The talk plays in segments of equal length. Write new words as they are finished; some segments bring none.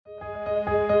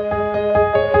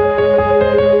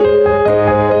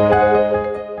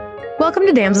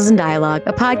to Damsels in Dialogue,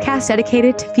 a podcast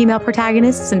dedicated to female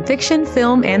protagonists in fiction,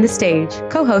 film, and the stage,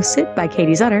 co-hosted by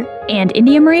Katie Zutter and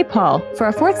India Marie Paul. For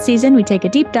our fourth season, we take a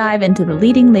deep dive into the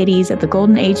leading ladies of the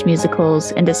Golden Age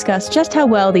musicals and discuss just how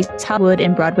well these Hollywood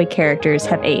and Broadway characters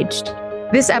have aged.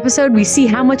 This episode, we see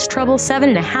how much trouble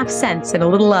 7.5 cents and a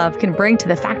little love can bring to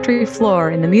the factory floor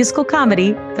in the musical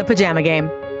comedy, The Pajama Game.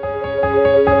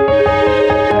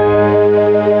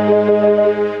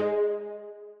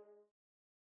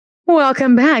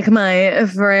 Welcome back, my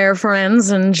fair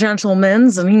friends and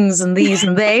gentlemen and hings and these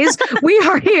and theys. We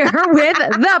are here with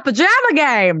The Pajama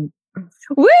Game.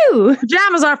 Woo!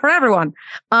 Pajamas are for everyone.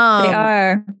 They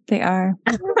are.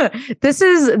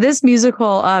 This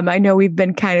musical. I know we've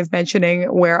been kind of mentioning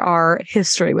where our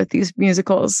history with these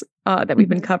musicals that we've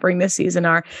been covering this season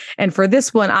are. And for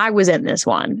this one, I was in this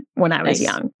one when I was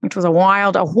young, which was a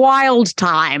wild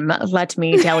time. Let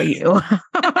me tell you.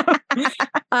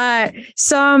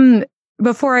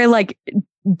 Before I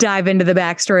dive into the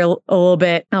backstory a little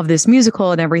bit of this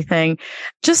musical and everything,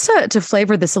 just to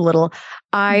flavor this a little,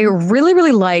 I really,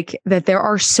 really like that there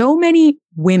are so many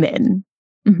women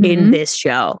in this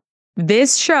show.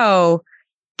 This show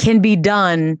can be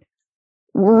done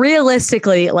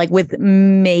realistically, with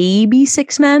maybe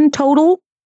 6 men total.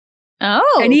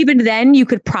 Oh. And even then you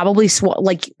could probably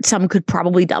some could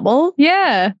probably double.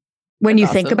 Yeah. When you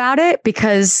think about it,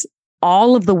 because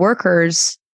all of the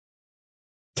workers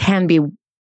can be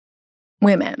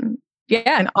women.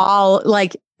 Yeah. And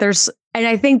and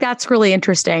I think that's really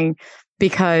interesting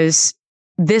because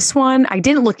this one, I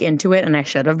didn't look into it and I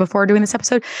should have before doing this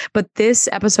episode, but this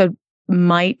episode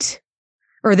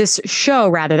this show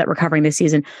rather that we're covering this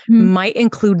season might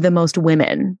include the most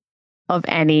women of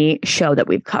any show that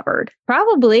we've covered.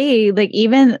 Probably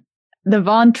even the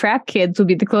Von Trapp kids would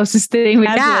be the closest thing we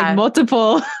have to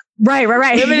multiple. Right.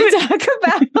 Women to talk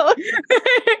about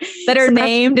that are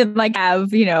named and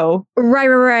have,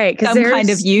 right. Some kind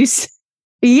of use.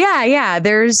 Yeah.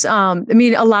 There's, a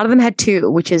lot of them had 2,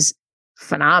 which is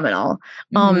phenomenal.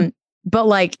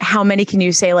 But how many can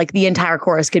you say the entire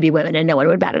chorus could be women and no one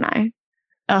would bat an eye?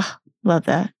 Oh, love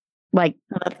that. I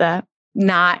love that.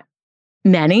 Not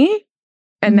many.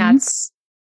 And that's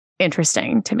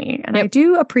interesting to me. And I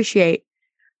do appreciate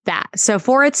that. So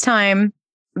for its time,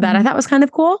 that I thought was kind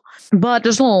of cool. But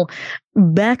just a little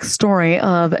backstory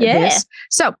of this.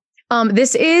 So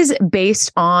this is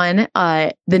based on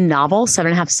the novel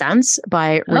 7.5 Cents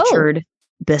by Richard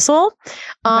Bissell.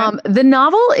 The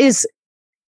novel is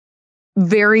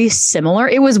very similar.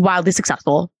 It was wildly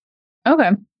successful.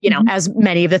 Okay. As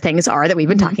many of the things are that we've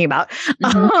been talking about.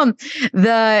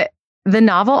 The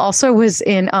novel also was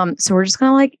in, so we're just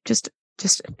going to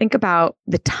just think about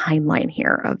the timeline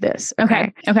here of this.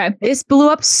 Okay. This blew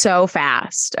up so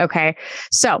fast. Okay.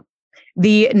 So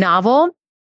the novel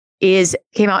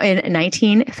came out in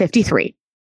 1953.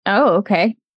 Oh,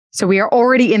 okay. So we are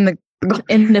already in the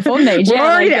golden age. We're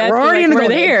already in the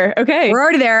golden age. Okay. We're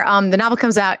already there. The novel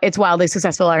comes out. It's wildly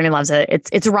successful. Everyone loves it.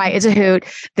 It's a hoot.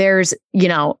 There's,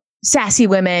 sassy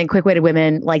women, quick-witted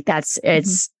women.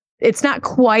 It's not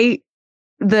quite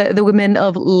the women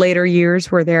of later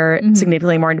years where they're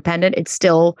significantly more independent. It's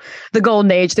still the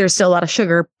golden age. There's still a lot of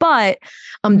sugar, but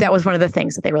that was one of the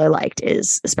things that they really liked,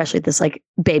 is especially this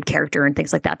babe character and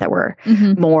things like that were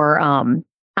more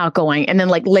outgoing, and then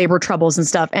labor troubles and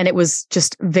stuff. And it was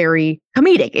just very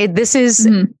comedic.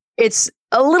 It's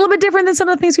a little bit different than some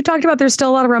of the things we talked about. There's still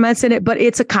a lot of romance in it, but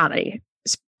it's a comedy.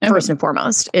 First and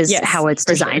foremost is how it's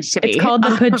designed to be. It's called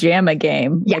The Pajama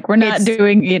Game. Yeah, we're not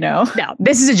doing, No,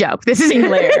 this is a joke. This is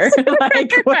layer.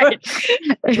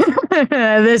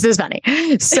 This is funny.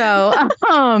 So,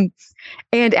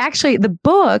 and actually the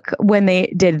book, when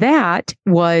they did that,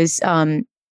 was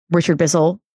Richard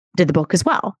Bissell did the book as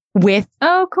well with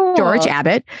cool George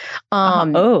Abbott.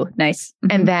 Nice.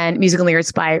 And then musical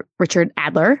lyrics by Richard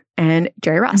Adler and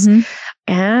Jerry Ross.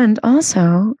 And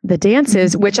also the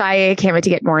dances, which I can't wait to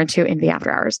get more into in the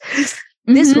after hours.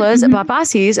 This was Bob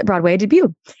Fosse's Broadway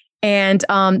debut. And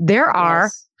there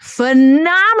are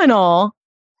phenomenal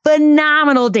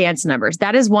dance numbers.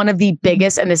 That is one of the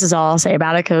biggest, and this is all I'll say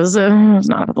about it because it's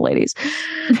not about the ladies.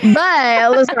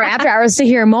 But listen for after hours to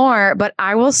hear more. But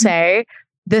I will say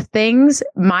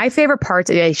my favorite parts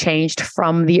that they changed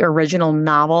from the original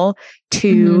novel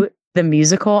to the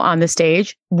musical on the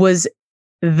stage was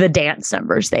the dance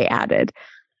numbers they added.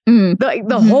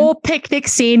 The whole picnic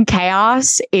scene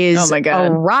chaos is a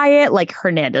riot.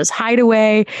 Hernando's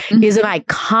Hideaway is an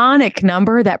iconic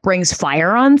number that brings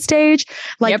fire on stage.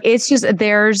 It's just,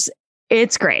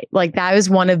 it's great. That was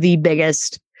one of the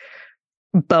biggest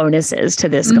bonuses to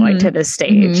this going to this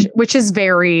stage, which is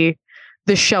very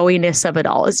the showiness of it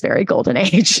all is very golden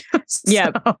age.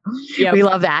 Yep. We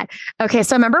love that. Okay.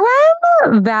 So remember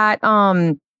when that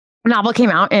novel came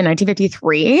out in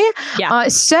 1953? Yeah.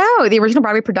 So the original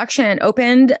Broadway production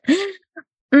opened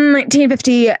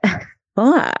 1954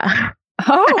 at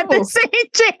the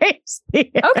St. James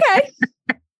Theater.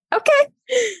 Okay.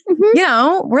 You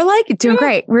know, we're like doing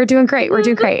great. We're doing great. We're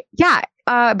doing great. Yeah.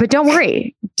 But don't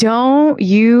worry. Don't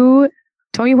you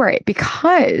worry,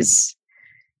 because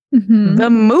the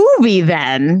movie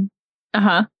then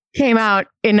came out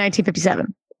in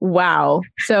 1957. Wow.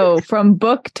 So from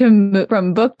book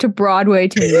to Broadway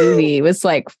to movie was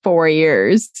like 4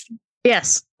 years.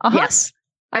 Yes. Yes.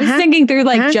 I was thinking through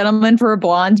like Gentlemen for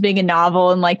Blondes being a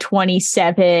novel in like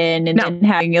 27 and then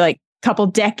having like a couple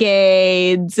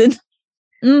decades and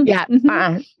No.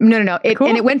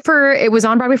 It was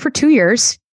on Broadway for 2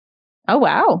 years. Oh,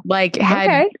 wow. Like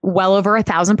had well over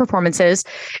 1,000 performances.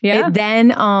 Yeah. It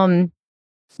then,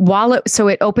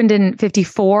 it opened in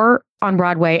 54 on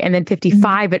Broadway, and then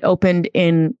 55, it opened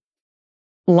in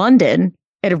London.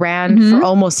 It ran for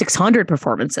almost 600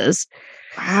 performances.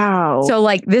 Wow. So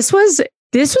like this was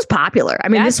popular. I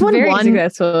mean, this one won.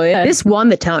 Successful, yeah. This won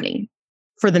the Tony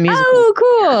for the musical. Oh,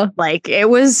 cool. Like it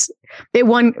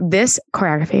won this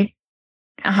choreography.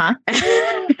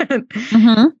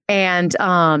 And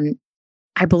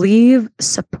I believe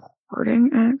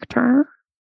supporting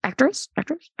actress.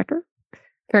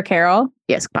 For Carol?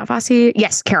 Yes, Bob Fosse.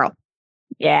 Yes, Carol.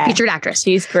 Yeah. Featured actress.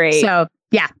 She's great. So,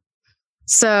 yeah.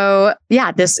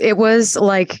 It was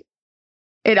like,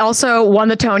 it also won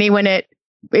the Tony when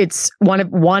it's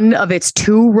one of its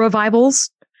 2 revivals.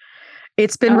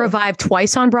 It's been revived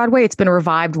twice on Broadway. It's been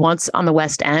revived once on the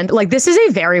West End. Like, this is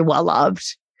a very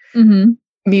well-loved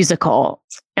musical,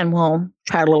 and we'll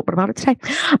chat a little bit about it today. So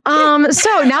now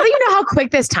that you know how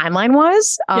quick this timeline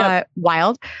was,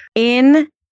 wild. In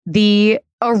the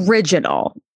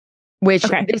original, which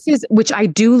I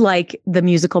do like the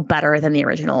musical better than the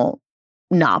original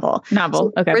novel.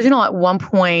 So original, at one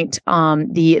point,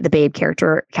 the Babe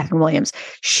character, Catherine Williams,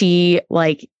 she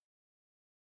like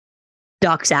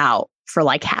ducks out for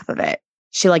like half of it.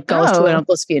 She like goes to an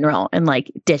uncle's funeral and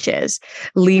like ditches,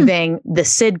 leaving the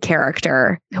Sid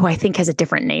character, who I think has a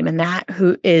different name in that,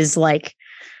 who is like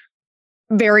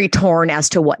very torn as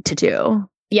to what to do.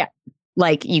 Yeah.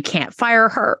 Like you can't fire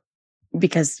her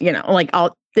because, you know, like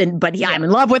I'm in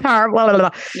love with her. Blah, blah,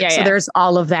 blah. So there's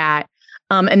all of that.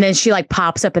 And then she like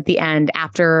pops up at the end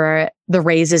after the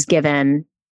raise is given.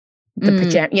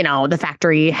 The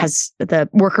factory the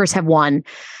workers have won.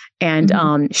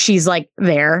 And she's like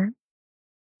there.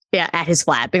 Yeah, at his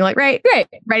flat, being like, right,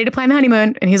 ready to plan the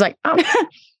honeymoon. And he's like, oh,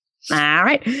 all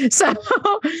right. So,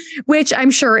 which I'm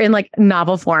sure in like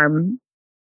novel form,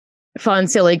 fun,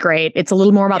 silly, great. It's a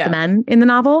little more about the men in the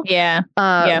novel. Yeah.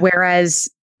 Whereas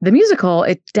the musical,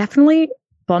 it definitely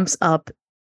bumps up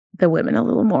the women a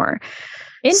little more.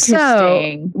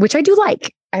 Interesting. Which I do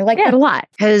like. I like that a lot,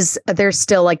 because there's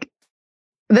still like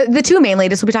the 2 main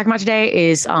ladies we'll be talking about today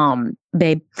is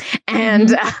Babe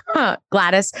and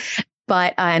Gladys.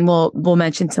 But and we'll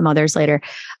mention some others later.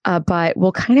 But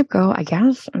we'll kind of go, I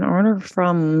guess, in order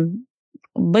from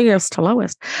biggest to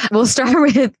lowest. We'll start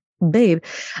with Babe.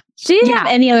 She didn't have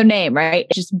any other name, right?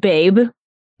 Just Babe.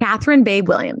 Catherine Babe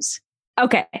Williams.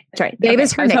 Okay, that's right. Babe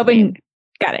is her name.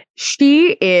 Got it.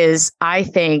 She is, I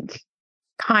think,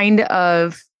 kind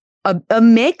of a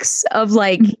mix of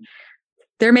like,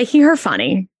 they're making her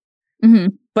funny,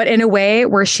 but in a way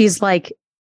where she's like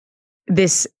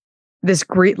this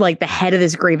like the head of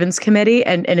this grievance committee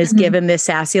and is given this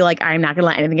sassy, like, I'm not going to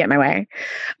let anything get in my way.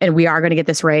 And we are going to get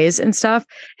this raise and stuff,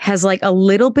 has like a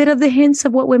little bit of the hints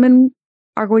of what women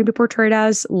are going to be portrayed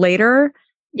as later.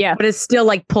 Yeah. But it's still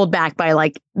like pulled back by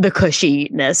like the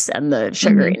cushiness and the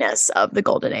sugariness of the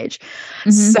golden age.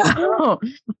 So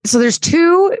there's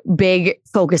 2 big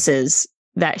focuses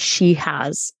that she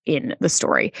has in the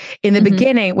story. In the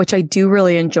beginning, which I do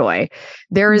really enjoy,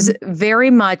 there is very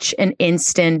much an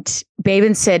instant Babe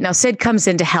and Sid. Now Sid comes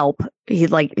in to help.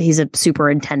 He's a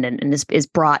superintendent and is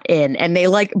brought in, and they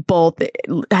like both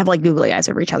have like googly eyes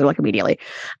over each other like immediately.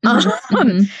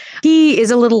 He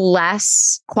is a little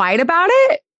less quiet about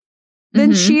it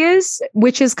than she is,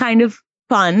 which is kind of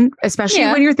fun, especially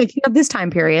when you're thinking of this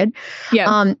time period.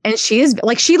 Yeah. And she is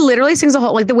like, she literally sings a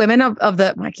whole, like the women of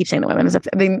the, I keep saying the women,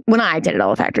 I mean, when I did it all,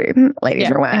 the factory ladies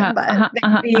were women, but they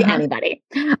could be anybody.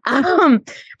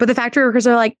 But the factory workers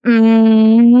are like,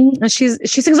 and she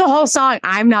sings a whole song.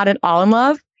 I'm not at all in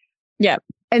love. Yeah.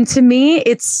 And to me,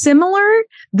 it's similar.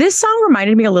 This song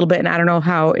reminded me a little bit, and I don't know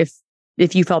how,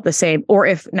 if you felt the same, or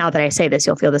if now that I say this,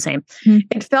 you'll feel the same.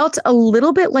 It felt a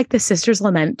little bit like the Sister's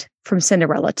Lament from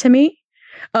Cinderella to me.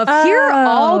 of here are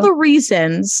all the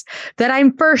reasons that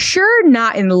I'm for sure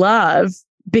not in love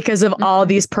because of all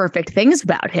these perfect things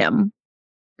about him.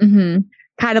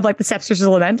 Kind of like the Stepsisters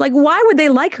Lament. Like, why would they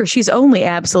like her? She's only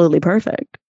absolutely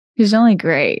perfect. She's only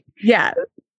great. Yeah.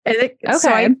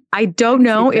 So I don't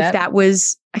know if that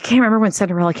was, I can't remember when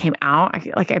Cinderella came out.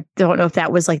 I don't know if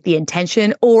that was like the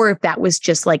intention or if that was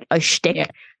just like a shtick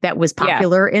that was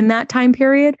popular in that time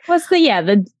period. What's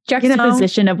the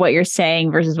juxtaposition of what you're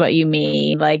saying versus what you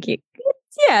mean? Like,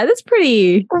 that's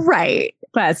pretty right.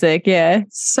 Classic. Yeah.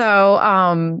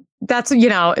 So, that's,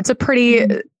 it's a pretty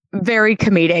very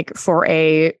comedic for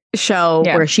a show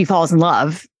where she falls in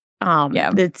love.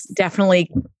 It's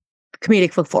definitely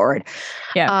comedic foot forward.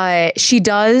 She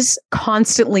does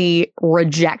constantly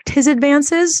reject his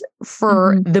advances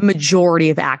for the majority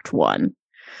of Act 1.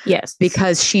 Yes.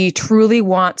 Because she truly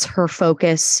wants her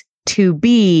focus to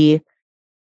be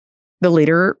the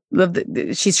leader of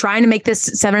she's trying to make this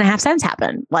 7.5 cents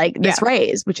happen, like this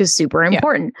raise, which is super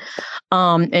important.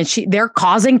 And they're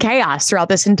causing chaos throughout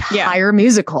this entire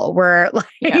musical where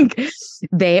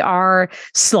they are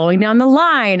slowing down the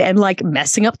line and like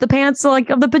messing up the pants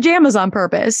of the pajamas on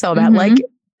purpose so that like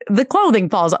the clothing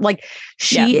falls off. Like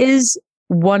she is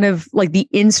one of like the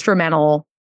instrumental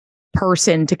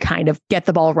person to kind of get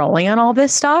the ball rolling on all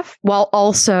this stuff, while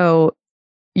also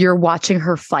you're watching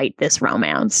her fight this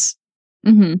romance.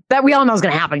 That we all know is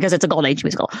going to happen because it's a Golden Age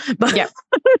musical. But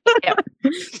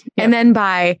and then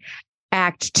by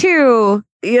Act 2,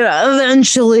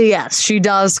 eventually, yes, she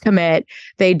does commit.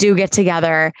 They do get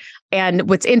together. And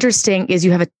what's interesting is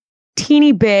you have a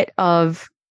teeny bit of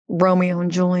Romeo and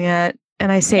Juliet.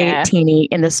 And I say teeny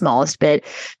in the smallest bit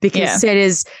because Sid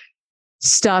is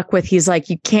stuck with, he's like,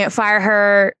 you can't fire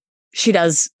her. She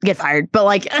does get fired, but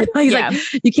like, he's like,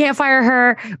 you can't fire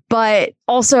her, but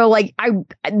also like,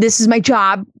 this is my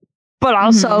job, but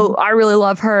also I really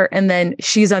love her. And then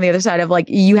she's on the other side of like,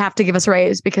 you have to give us a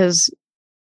raise because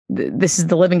this is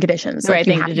the living conditions. The right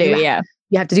thing to do.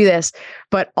 You have to do this.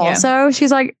 But also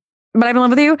she's like, but I'm in love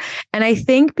with you. And I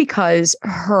think because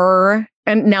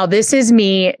and now this is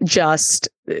me just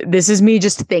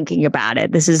thinking about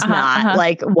it. This is not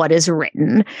like what is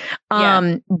written.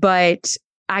 But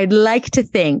I'd like to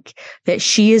think that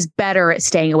she is better at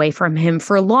staying away from him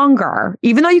for longer,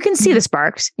 even though you can see the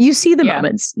sparks, you see the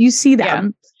moments, you see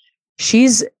them.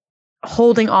 She's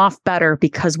holding off better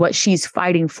because what she's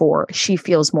fighting for, she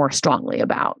feels more strongly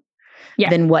about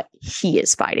than what he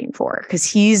is fighting for. Because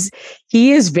he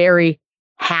is very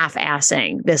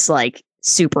half-assing this like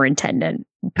superintendent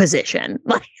position.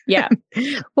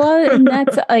 Well, and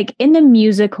that's like in the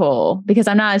musical, because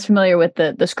I'm not as familiar with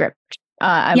the script.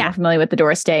 I'm more familiar with the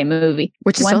Doris Day movie,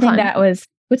 which is one thing that was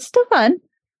still fun.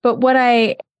 But what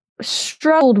I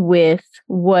struggled with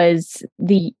was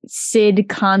the Sid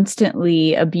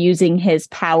constantly abusing his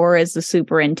power as the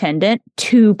superintendent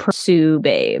to pursue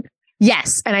Babe.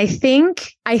 Yes, and I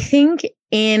think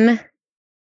in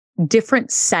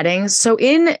different settings. So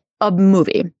in a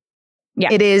movie,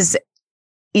 it is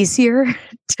easier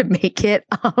to make it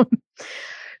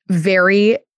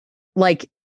very like.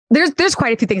 There's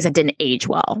quite a few things that didn't age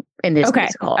well in this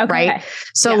musical, right?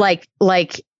 So like,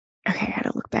 okay, I had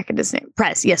to look back at his name.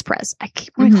 Prez. Yes, Prez. I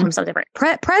keep calling him something different.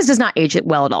 Prez does not age it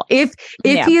well at all. If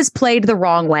he is played the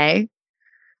wrong way,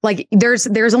 like there's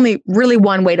only really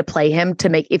one way to play him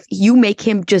if you make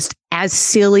him just as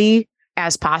silly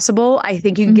as possible, I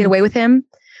think you can get away with him.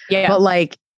 Yeah. But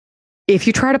like, if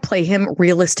you try to play him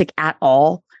realistic at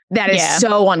all, that is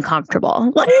so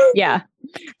uncomfortable.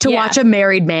 To watch a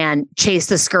married man chase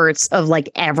the skirts of like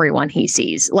everyone he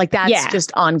sees. Like that's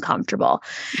just uncomfortable.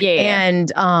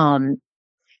 And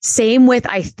same with,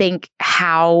 I think,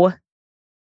 how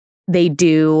they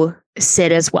do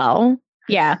Sid as well.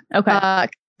 Yeah. Okay.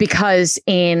 Because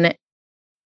and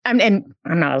I'm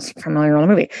not as familiar with the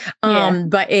movie,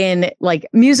 but in like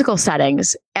musical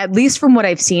settings, at least from what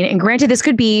I've seen, and granted, this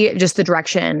could be just the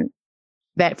direction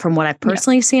that from what I've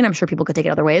personally seen, I'm sure people could take it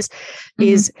other ways,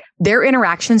 is their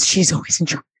interactions. She's always in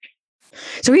charge.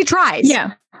 So he tries.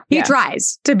 He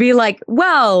tries to be like,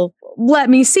 well, let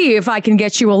me see if I can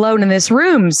get you alone in this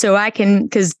room so I can,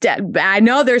 because I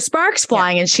know there's sparks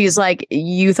flying. And she's like,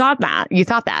 you thought that.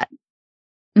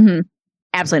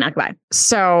 Absolutely not. Goodbye.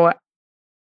 So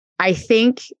I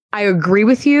think I agree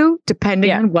with you,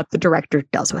 depending on what the director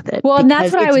does with it. Well, and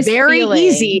that's what I was feeling.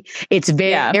 Easy. It's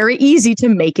very easy to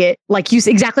make it like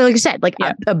exactly like you said, like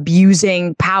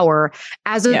abusing power,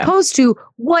 as opposed to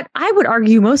what I would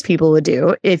argue most people would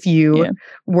do if you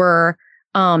were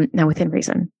now within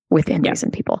reason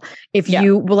people. If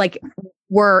you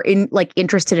were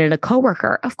interested in a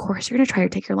coworker, of course you're going to try to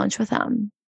take your lunch with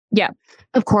them. Yeah.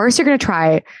 Of course, you're going to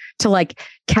try to like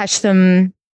catch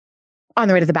them on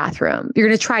the way to the bathroom. You're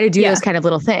going to try to do those kind of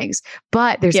little things.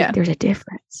 But there's a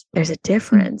difference. There's a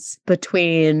difference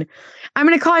between, I'm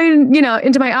going to call you,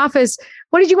 into my office.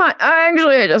 What did you want?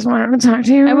 Actually, I just wanted to talk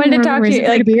to you. I wanted to talk to you,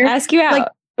 like ask you out.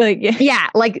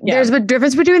 There's a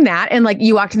difference between that and like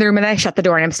you walked in the room and I shut the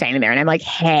door and I'm standing there and I'm like,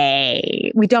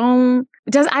 hey, I don't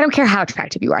care how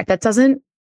attractive you are. That doesn't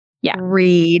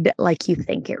read like you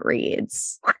think it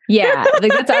reads. Yeah.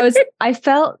 Like I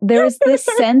felt there was this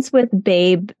sense with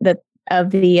Babe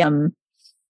of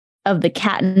the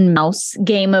cat and mouse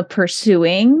game of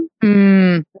pursuing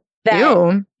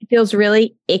that feels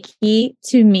really icky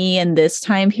to me in this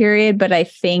time period, but I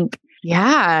think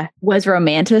was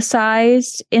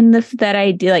romanticized in that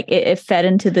idea. Like it fed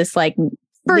into this like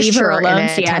leave her alone.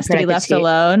 She has to be left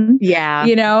alone. Yeah.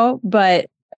 But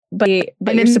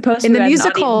you're supposed to in the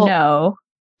musical know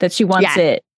that she wants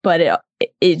it, but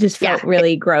it just felt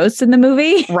really gross in the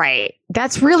movie. Right.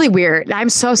 That's really weird. I'm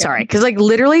so sorry. Because like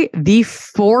literally the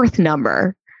fourth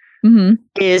number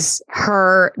is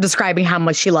her describing how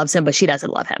much she loves him, but she doesn't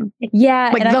love him.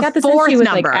 Yeah. Like and I got the sense she was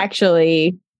like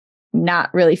actually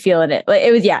not really feeling it. Like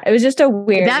it was just a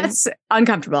weird. That's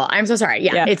uncomfortable. I'm so sorry.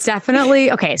 Yeah. It's definitely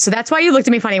okay. So that's why you looked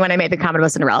at me funny when I made the comment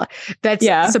about Cinderella. That's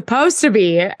supposed to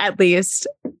be at least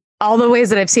all the ways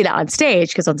that I've seen it on stage.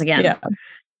 Because once again,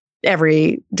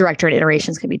 every director and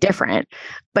iterations can be different.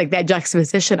 Like that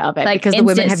juxtaposition of it, like because the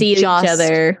women have each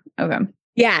other. Okay.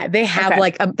 Yeah, they have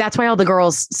like that's why all the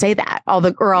girls say that. All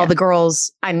the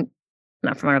girls. I'm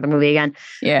not familiar with the movie again.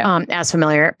 Yeah. As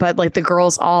familiar, but like the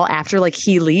girls all after like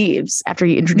he leaves, after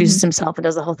he introduces himself and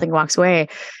does the whole thing, walks away.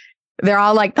 They're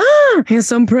all like, oh, he's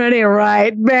so pretty,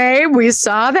 right, babe? We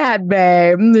saw that,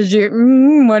 babe.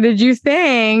 What did you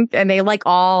think? And they like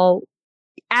all,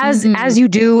 as you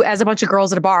do as a bunch of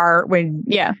girls at a bar when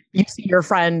you see your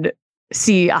friend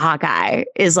see a hot guy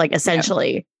is like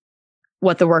essentially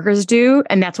what the workers do.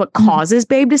 And that's what causes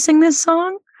Babe to sing this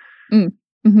song.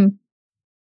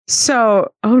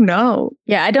 So, oh no.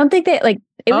 Yeah, I don't think that like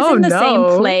it was in the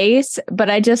same place, but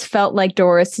I just felt like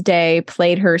Doris Day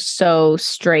played her so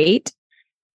straight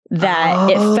that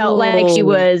it felt like she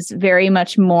was very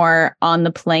much more on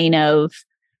the plane of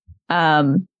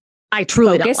I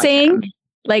truly focusing. Don't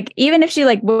like even if she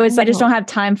like was I just don't have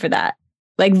time for that.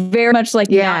 Like very much like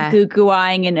not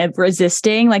goo-gooing and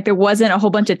resisting. Like there wasn't a whole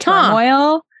bunch of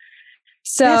turmoil.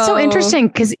 So that's so interesting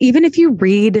because even if you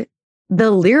read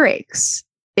the lyrics,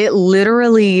 it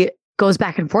literally goes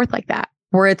back and forth like that,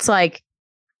 where it's like,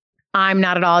 I'm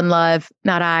not at all in love,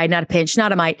 not a pinch,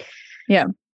 not a mite. Yeah.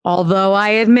 Although I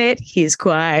admit he's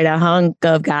quite a hunk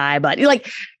of guy, but like,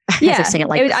 I sing it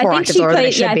like I think she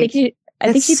played.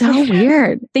 I think she so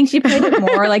weird. I think she played it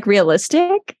more like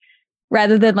realistic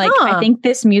rather than like. I think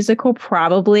this musical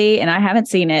probably, and I haven't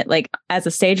seen it like as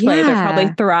a stage play, but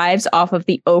probably thrives off of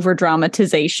the over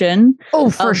dramatization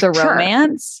of the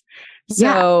romance.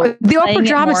 So the over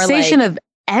dramatization of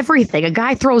everything. A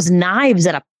guy throws knives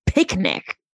at a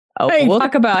picnic. Oh, we'll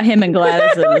talk about him and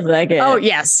Gladys in a second. Oh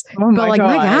yes, but my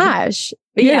gosh,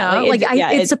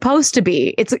 it's supposed to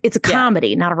be. It's a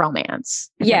comedy, not a romance.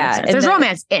 Yeah, there's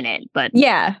romance in it, but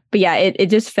it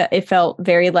just felt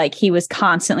very like he was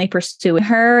constantly pursuing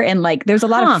her, and like there's a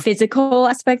lot of physical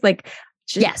aspect. Like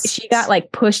she got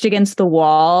like pushed against the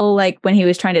wall, like when he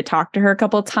was trying to talk to her a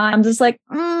couple of times. It's like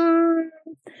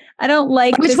I don't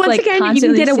like which this, once like, again you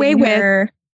can get away with.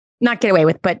 Not get away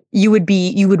with, but you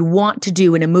would want to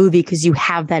do in a movie because you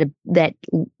have that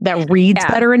reads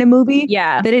better in a made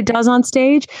than it does on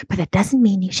stage. But that doesn't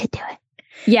mean you should do it.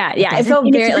 Yeah. It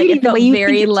felt very like it felt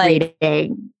very like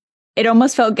it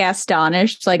almost felt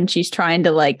Gastonish, like she's trying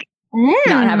to like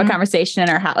not have a conversation in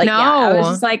her house. Like I was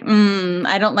just like,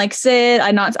 I don't like Sid.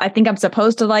 I think I'm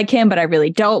supposed to like him, but I really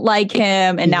don't like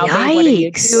him. And now babe, what are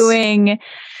you doing?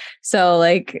 So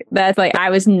like that's like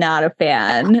I was not a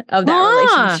fan of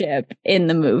that relationship in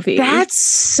the movie. That's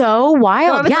so wild.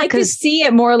 So I would like to see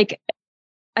it more like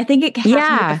I think it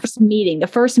happened with the first meeting. The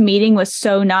first meeting was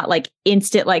so not like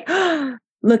instant like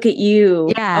look at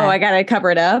you. Yeah. Oh, I gotta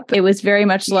cover it up. It was very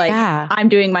much like I'm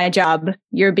doing my job.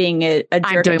 You're being a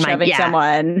jerk and shoving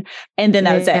someone. And then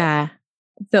that was it.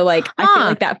 So like I feel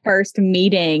like that first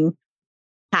meeting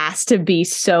has to be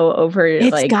so over.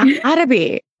 It's like gotta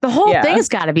be. The whole thing has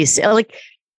got to be like,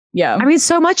 I mean,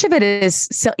 so much of it is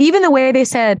so. Even the way they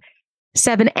said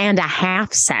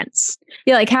 7.5 cents.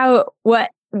 Yeah, like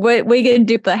what we gonna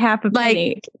do with the half a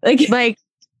penny? Like they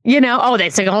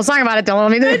sing a whole song about it. Don't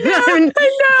let me do it. I know.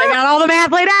 They got all the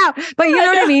math laid out. But you know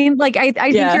what I mean? Like I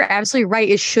think you're absolutely right.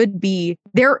 It should be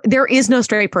there is no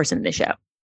straight person in the show.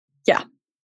 Yeah.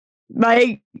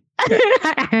 Like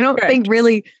I don't think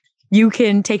really you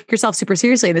can take yourself super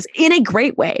seriously in this in a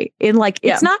great way. In like,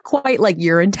 it's not quite like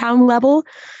Urinetown level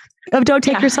of don't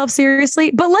take yourself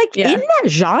seriously, but like in that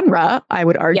genre, I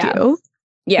would argue.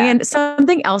 Yeah. And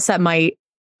something else that might,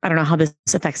 I don't know how this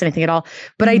affects anything at all,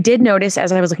 but I did notice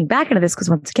as I was looking back into this, because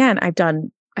once again, I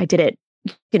did it,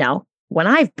 when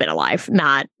I've been alive,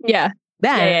 not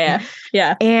then.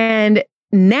 Yeah. And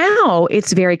now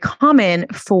it's very common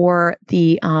for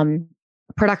the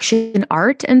production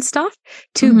art and stuff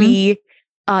to be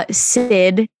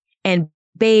Sid and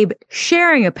Babe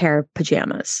sharing a pair of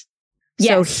pajamas.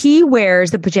 So he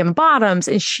wears the pajama bottoms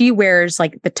and she wears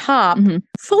like the top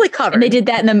fully covered. And they did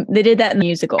that in the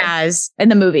musical, as in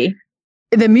the movie,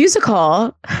 the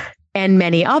musical, and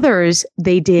many others.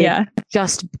 They did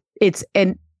it's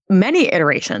in many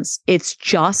iterations. It's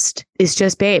just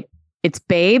Babe. It's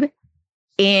Babe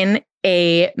in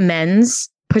a men's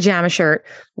pajama shirt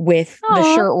with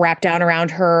the shirt wrapped down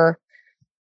around her.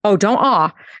 Oh,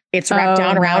 don't it's wrapped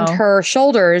down around her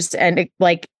shoulders and it,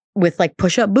 like with like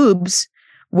push-up boobs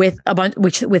with a bunch,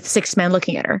 with 6 men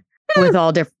looking at her with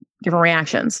all different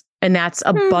reactions. And that's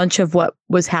a bunch of what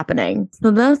was happening.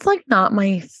 So that's like not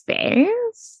my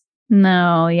face.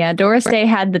 No. Yeah. Doris Day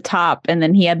had the top and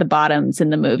then he had the bottoms in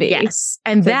the movie. Yes.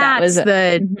 And so that was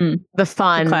the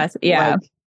fun. Class. Yeah.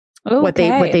 Like, what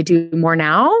they do more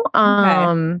now.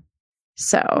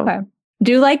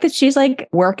 Do you like that she's like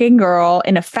working girl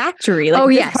in a factory?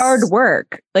 Like, hard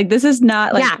work. Like, this is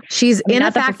not like, she's in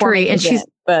a factory and she's,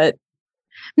 but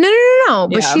no.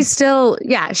 But she's still,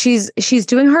 she's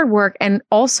doing hard work. And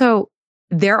also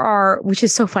there are, which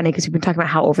is so funny because we've been talking about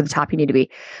how over the top you need to be.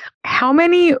 How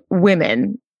many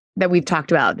women that we've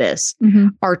talked about this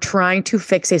are trying to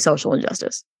fix a social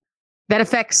injustice that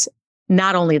affects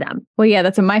not only them? Well, yeah,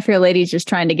 that's what My Fair Lady's just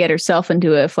trying to get herself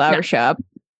into a flower shop.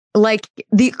 Like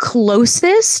the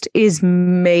closest is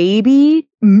maybe,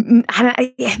 and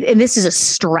this is a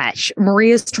stretch,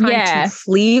 Maria's trying to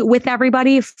flee with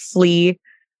everybody,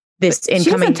 this incoming she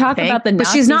doesn't talk thing, about the Nazis,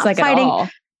 but she's not like fighting. At all.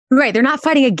 Right. They're not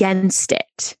fighting against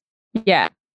it. Yeah.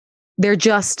 They're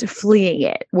just fleeing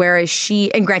it. Whereas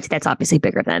she, and granted, that's obviously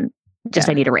bigger than just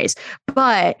I need a raise.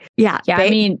 But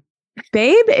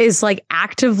Babe is like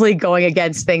actively going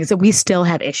against things that we still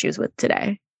have issues with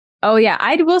today. Oh, yeah.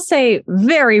 I will say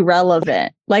very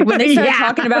relevant. Like when they started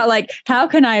talking about like, how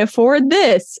can I afford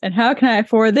this? And how can I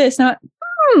afford this? Not,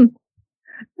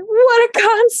 what a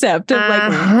concept of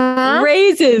like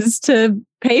raises to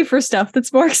pay for stuff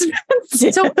that's more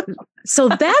expensive. So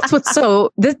that's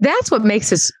that's what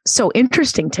makes this so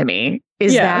interesting to me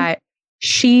is that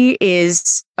she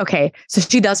is, so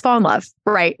she does fall in love,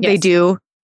 right? Yes. They do.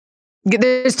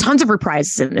 There's tons of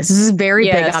reprises in this. This is very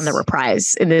big on the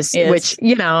reprise in this, which,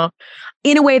 in a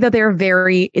way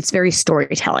that it's very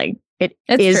storytelling. It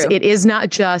is not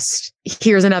just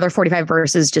here's another 45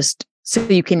 verses just so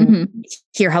you can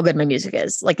hear how good my music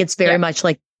is. Like it's very much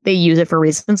like they use it for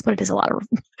reasons, but it is a lot of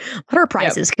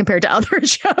reprises compared to other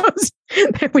shows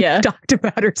that we've talked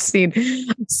about or seen.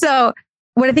 So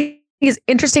what I think is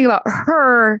interesting about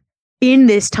her in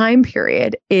this time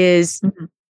period is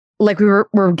like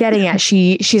we're getting at,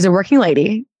 she's a working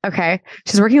lady. Okay.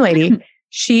 She's a working lady.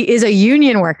 She is a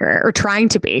union worker or trying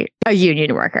to be a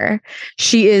union worker.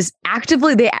 She is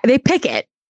actively, they picket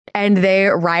and they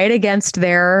riot against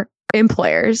their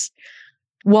employers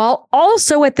while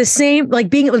also at the same, like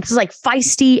being this like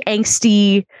feisty,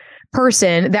 angsty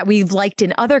person that we've liked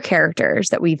in other characters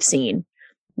that we've seen,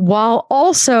 while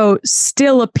also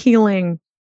still appealing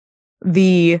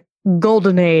the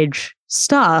golden age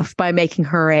stuff by making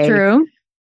her a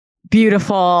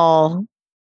beautiful,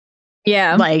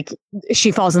 like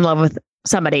she falls in love with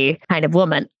somebody kind of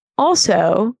woman.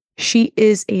 Also, she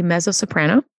is a mezzo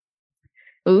soprano.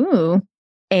 Ooh.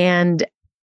 And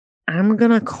I'm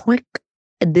gonna quick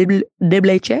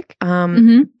double check.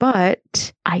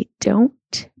 But I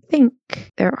don't think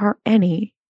there are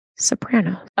any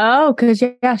sopranos. Oh, because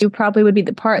you probably would be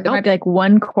the part. There might be like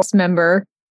one chorus member.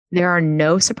 There are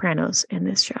no sopranos in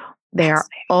this show.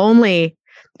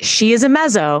 She is a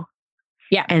mezzo.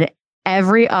 Yeah. And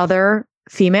every other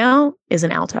female is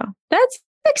an alto. That's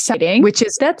exciting. Which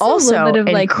is also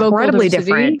incredibly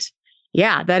different.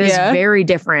 Yeah, that is very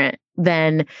different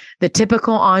than the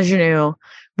typical ingenue,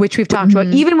 which we've talked about.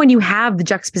 Even when you have the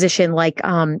juxtaposition, like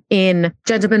in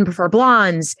Gentlemen Prefer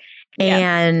Blondes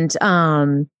and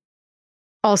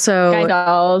also Guy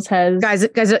Dolls has guys.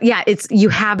 It's you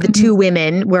have the two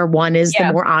women where one is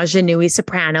the more ingenue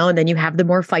soprano, and then you have the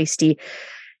more feisty.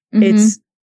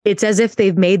 It's as if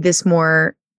they've made this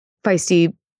more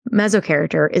feisty mezzo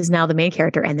character is now the main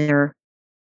character, and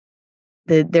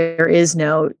there is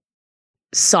no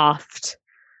soft,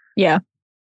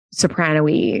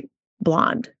 soprano-y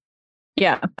blonde.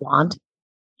 Yeah. Blonde.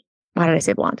 Why did I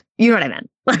say blonde? You know what I meant.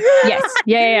 Yes.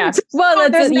 Yeah. Well,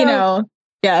 that's,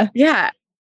 yeah. Yeah.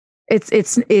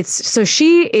 It's so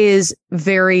she is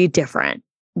very different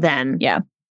than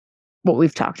what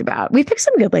we've talked about. We've picked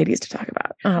some good ladies to talk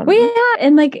about. We have,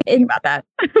 and like about that.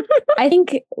 I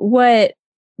think what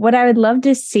I would love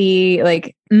to see,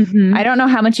 like, I don't know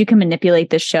how much you can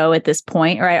manipulate the show at this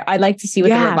point, or I'd like to see what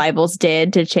the revivals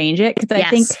did to change it, because I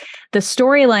think the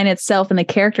storyline itself and the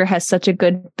character has such a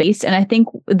good base, and I think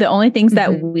the only things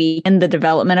that we in the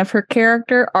development of her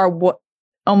character are what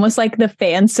almost like the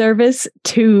fan service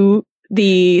to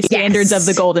the standards of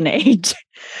the golden age.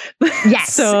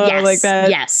 Yes. So like that.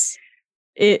 Yes.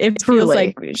 It feels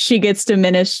like she gets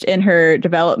diminished in her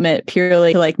development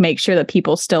purely to like make sure that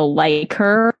people still like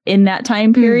her in that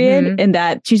time period, and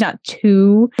that she's not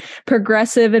too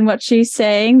progressive in what she's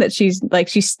saying, that she's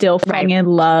still falling in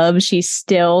love. She's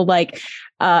still like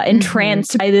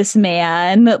entranced by this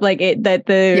man, it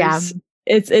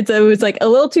was like a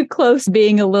little too close,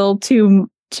 being a little too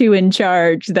in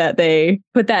charge, that they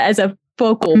put that as a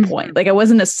focal point. Like it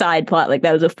wasn't a side plot, like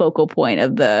that was a focal point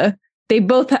of they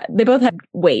both had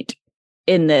weight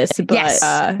in this, but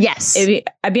yes.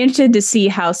 I'd be interested to see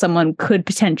how someone could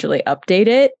potentially update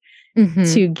it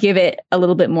to give it a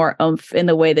little bit more oomph in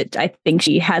the way that I think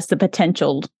she has the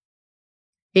potential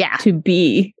to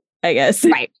be, I guess.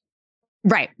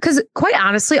 Right. Because quite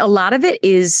honestly, a lot of it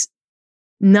is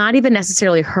not even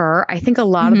necessarily her. I think a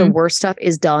lot of the worst stuff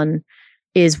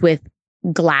is with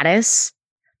Gladys.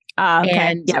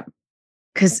 Okay.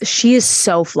 Because she is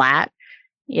so flat.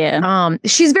 Yeah.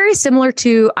 She's very similar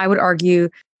to, I would argue,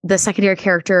 the secondary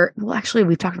character. Well, actually,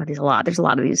 we've talked about these a lot. There's a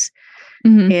lot of these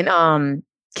in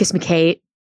Kiss Me Kate.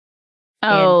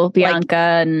 Oh, and, Bianca,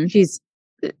 and she's.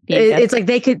 Bianca. It's like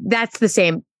they could. That's the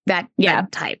same. That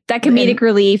type. That comedic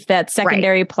relief. That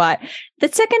secondary plot.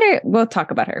 That secondary. We'll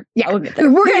talk about her. Yeah, we're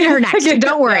getting her next.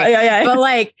 Don't worry. Yeah. But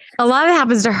like a lot of it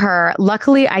happens to her.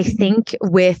 Luckily, I think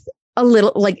with a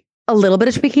little bit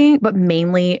of tweaking, but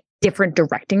mainly different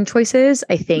directing choices,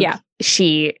 I think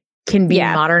she can be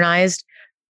modernized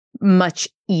much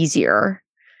easier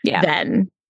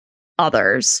than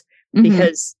others,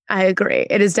 because I agree.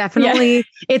 It is definitely,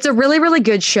 it's a really, really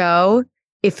good show.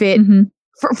 If it,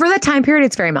 for that time period,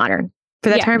 it's very modern. For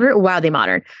that time period, wildly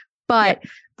modern. But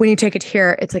when you take it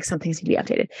here, it's like some things need to be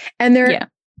updated. And there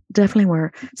definitely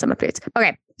were some updates.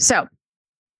 Okay. So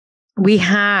we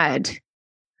had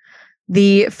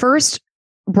the first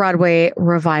Broadway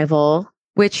revival,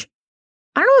 which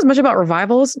I don't know as much about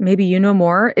revivals. Maybe you know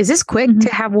more. Is this quick to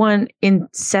have one in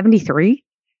 73?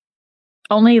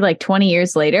 Only like 20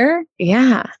 years later?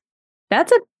 Yeah.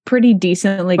 That's a pretty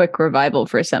decently quick revival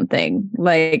for something.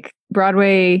 Like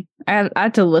Broadway, I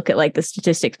have to look at like the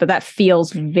statistics, but that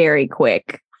feels very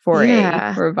quick for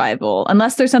a revival,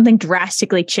 unless there's something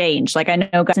drastically changed. Like I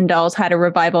know Guys and Dolls had a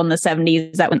revival in the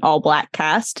 70s that went all black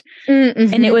cast,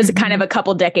 and it was kind of a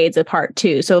couple decades apart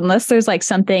too. So unless there's like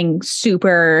something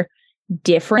super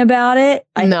different about it,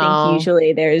 I think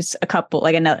usually there's a couple,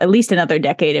 like at least another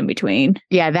decade in between.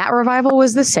 Yeah, that revival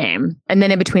was the same, and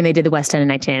then in between they did the West End in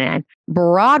 1999.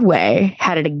 Broadway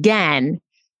had it again,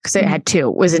 because it had two.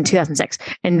 It was in 2006,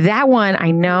 and that one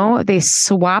I know they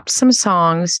swapped some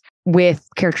songs with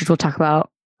characters we'll talk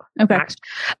about next.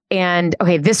 And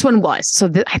this one was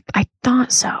I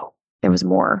thought so. There was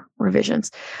more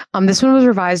revisions. This one was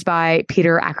revised by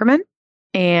Peter Ackerman,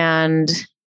 and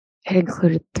it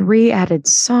included 3 added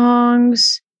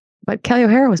songs. But Kelly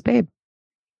O'Hara was Babe.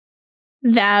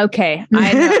 Okay,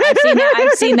 I know.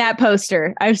 I've seen that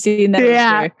poster. I've seen that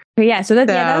poster. But so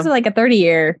that was like a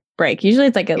 30-year break. Usually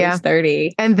it's like at least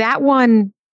 30. And that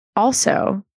one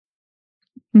also,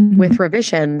 with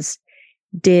revisions,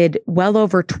 did well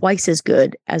over twice as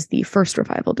good as the first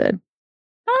revival did.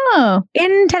 Oh,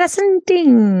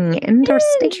 interesting.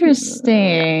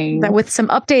 That with some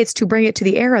updates to bring it to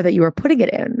the era that you are putting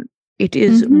it in, it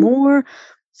is more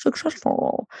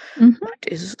successful. That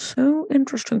is so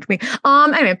interesting to me.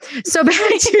 Anyway, so back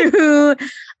to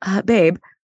Babe.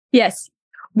 Yes.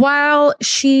 While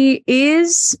she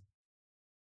is,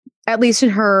 at least in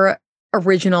her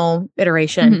original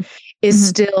iteration, is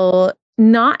still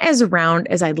not as round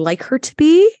as I'd like her to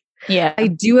be. Yeah. I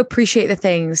do appreciate the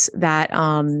things that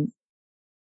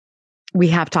we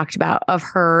have talked about of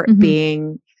her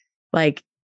being like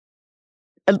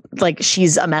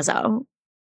she's a mezzo.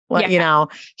 Well, you know,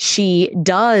 she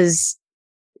does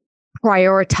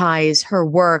prioritize her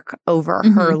work over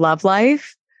her love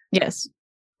life. Yes.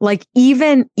 Like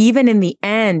even in the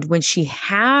end, when she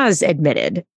has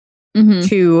admitted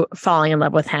to falling in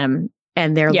love with him,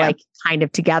 and they're like kind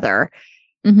of together.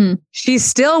 Mm-hmm. She's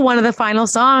still one of the final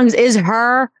songs is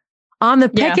her on the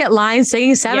picket line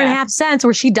singing 7.5 cents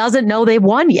where she doesn't know they've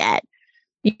won yet.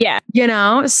 Yeah. You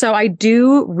know, so I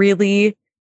do really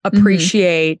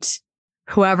appreciate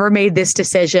whoever made this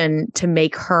decision to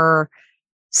make her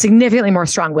significantly more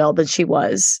strong-willed than she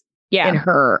was in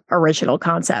her original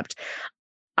concept.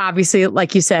 Obviously,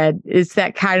 like you said, it's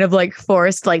that kind of like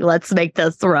forced, like, let's make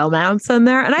this romance in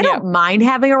there. And I don't mind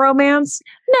having a romance.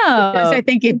 No. Because I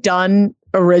think it done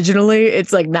originally,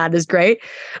 it's like not as great.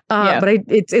 But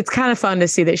it's kind of fun to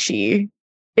see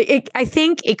that I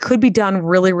think it could be done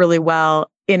really, really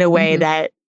well in a way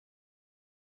that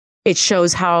it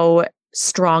shows how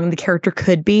strong the character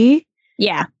could be.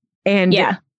 Yeah. And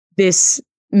this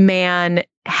man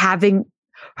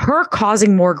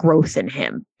causing more growth in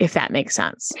him, if that makes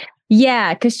sense.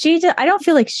 Yeah, because I don't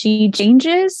feel like she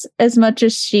changes as much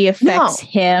as she affects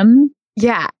him.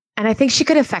 Yeah. And I think she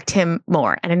could affect him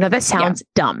more. And I know that sounds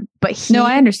dumb, but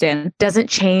I understand. Doesn't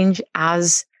change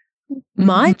as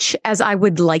much as I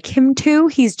would like him to.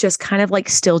 He's just kind of like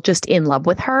still just in love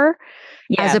with her,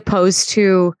 as opposed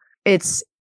to it's,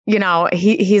 you know,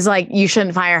 he's like, you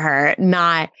shouldn't fire her,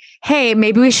 not, hey,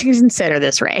 maybe we should consider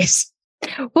this race.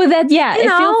 Well, it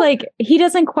feels like he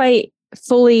doesn't quite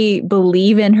fully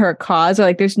believe in her cause, or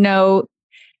like there's no,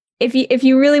 if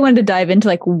you really wanted to dive into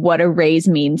like what a raise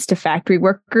means to factory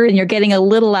workers, and you're getting a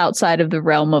little outside of the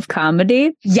realm of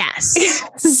comedy. Yes.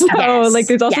 So like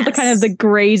there's also the kind of the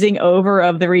grazing over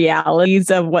of the realities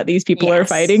of what these people are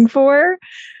fighting for.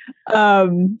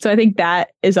 So I think that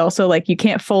is also like you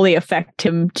can't fully affect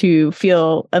him to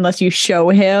feel unless you show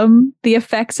him the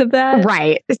effects of that.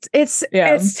 Right.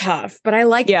 It's tough, but I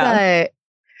like I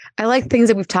like things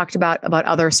that we've talked about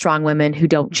other strong women who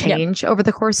don't change over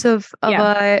the course of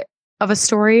a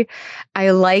story. I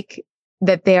like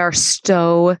that they are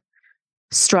so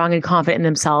strong and confident in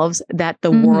themselves that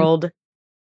the world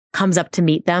comes up to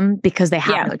meet them because they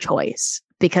have no choice.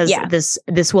 Because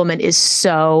this woman is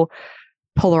so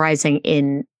polarizing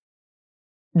in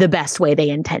the best way they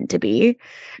intend to be.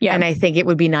 Yeah. And I think it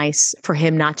would be nice for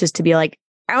him not just to be like,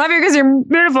 I love you because you're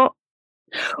beautiful.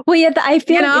 Well, yeah, I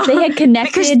feel like if they had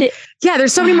connected.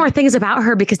 There's so many more things about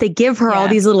her because they give her all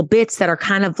these little bits that are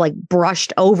kind of like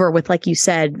brushed over with, like you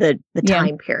said, the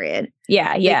time period.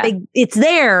 Yeah. Yeah. It's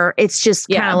there. It's just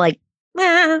kind of like,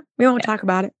 we won't talk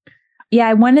about it. Yeah.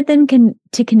 I wanted them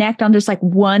to connect on just like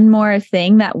one more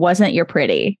thing that wasn't you're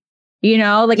pretty. You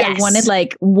know, like I wanted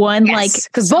like one, like,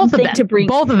 because both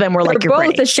of them were like, you're both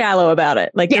pretty. As shallow about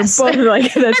it. Like, they're both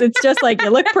like, it's just like, you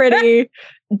look pretty,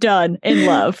 done, in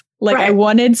love. Like, I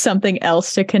wanted something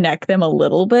else to connect them a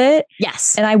little bit.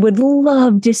 Yes. And I would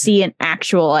love to see an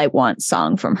actual I Want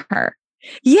song from her.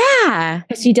 Yeah.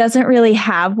 Because she doesn't really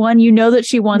have one. You know that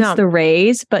she wants the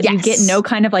raise, but you get no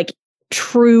kind of like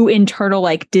true internal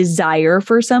like desire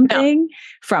for something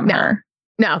from her.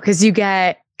 No, because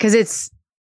it's,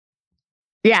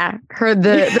 now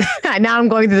I'm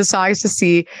going through the songs to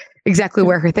see exactly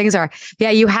where her things are. Yeah,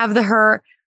 you have her.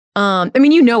 I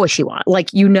mean, you know what she wants.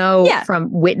 Like, you know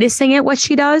from witnessing it what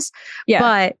she does.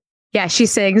 Yeah. But she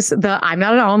sings the I'm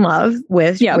Not at All in Love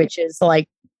with, which is like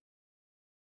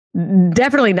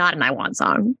definitely not an I Want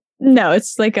song. No,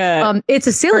 it's like it's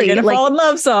a silly We're gonna fall in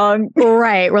love song.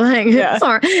 Right. We're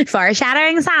like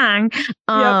foreshadowing song.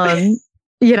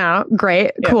 You know,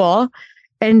 great, cool.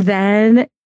 And then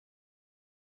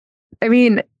I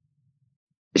mean,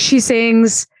 she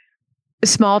sings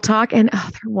Small Talk and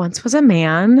There Once Was a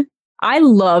Man. I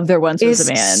love There Once Was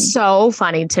a Man. So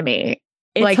funny to me.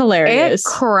 It's like, hilarious. It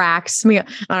cracks me up.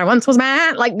 There Once Was a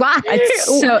Man. Like, why? Why is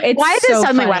this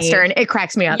suddenly funny. Western? It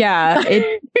cracks me up. Yeah.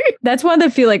 That's one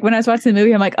that feel like when I was watching the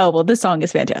movie, I'm like, oh, well, this song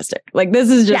is fantastic. Like,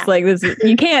 this is just like this.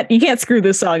 You can't screw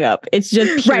this song up. It's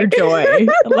just pure joy.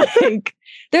 Like,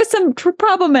 there's some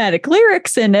problematic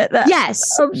lyrics in it that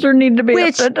I'm sure need to be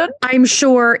updated. I'm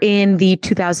sure in the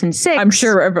 2006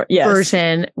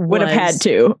 version would have had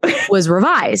to was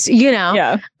revised, you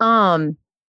know?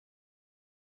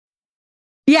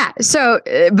 Yeah. So,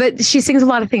 but she sings a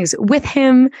lot of things with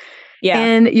him. Yeah.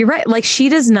 And you're right. Like, she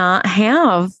does not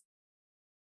have.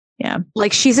 Yeah.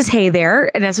 Like, she says, hey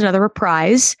there. And that's another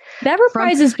reprise. That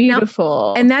reprise is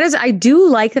beautiful. And that is, I do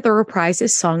like that the reprise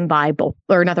is sung by both,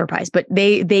 or not the reprise, but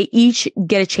they each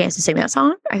get a chance to sing that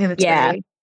song. I think that's great.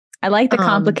 I like the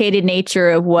complicated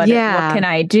nature of what can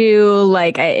I do?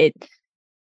 Like,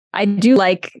 I do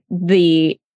like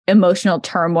the emotional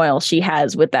turmoil she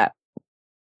has with that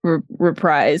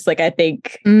reprise. Like, I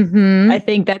think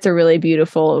that's a really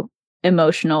beautiful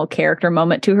emotional character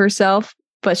moment to herself.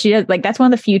 but she does like that's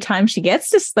one of the few times she gets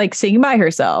to like sing by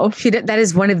herself. She did, that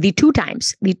is one of the two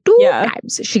times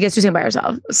times she gets to sing by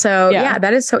herself. So yeah,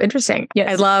 that is so interesting. Yes.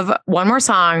 I love one more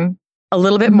song, a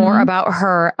little bit more about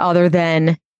her, other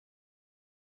than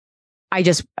I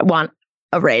just want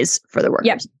a raise for the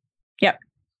workers. Yep.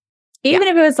 Even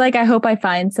if it was like, I hope I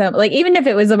find some, like, even if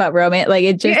it was about romance, like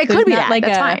it just, it could be not like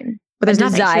that's a, fine. But there's a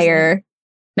desire.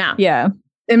 No. Yeah.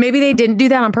 And maybe they didn't do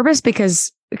that on purpose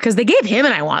because they gave him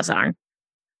an I Want song.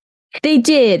 They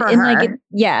did. And her.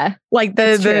 like, like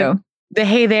the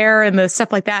Hey There and the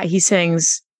stuff like that. He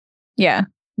sings. Yeah.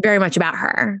 Very much about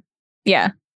her.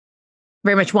 Yeah.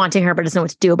 Very much wanting her, but doesn't know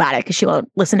what to do about it because she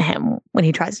won't listen to him when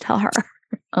he tries to tell her.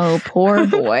 Oh, poor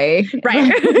boy.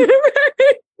 Right.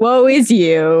 Woe is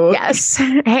you. Yes.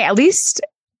 Hey, at least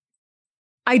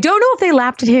I don't know if they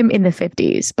laughed at him in the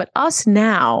 50s, but us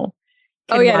now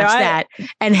can watch that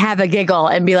and have a giggle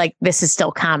and be like, this is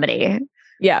still comedy.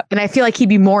 Yeah. And I feel like he'd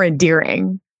be more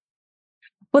endearing.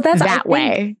 Well, that's that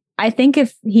way. I think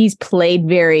if he's played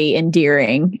very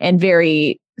endearing and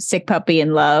very sick puppy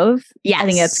in love, I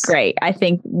think that's great. I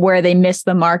think where they missed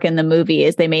the mark in the movie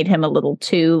is they made him a little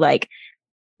too like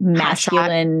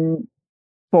masculine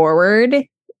forward,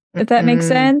 if that makes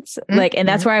sense. Like, and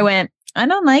that's where I went, I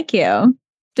don't like you.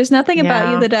 There's nothing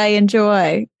about you that I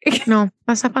enjoy. No,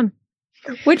 that's not fun.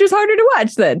 Which is harder to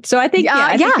watch then. So I think,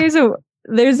 I think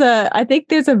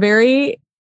there's a very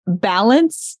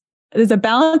balance. There's a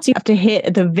balance you have to hit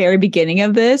at the very beginning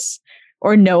of this,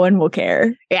 or no one will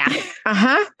care. Yeah.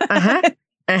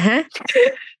 And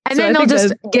so then they'll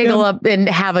just giggle up and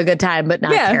have a good time, but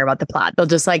not care about the plot. They'll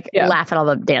just like laugh at all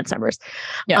the dance numbers.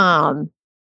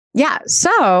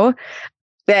 So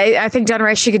I think done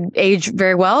right, she could age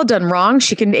very well. Done wrong,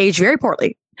 she can age very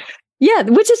poorly. Yeah,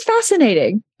 which is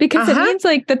fascinating because it means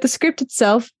like that the script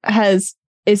itself is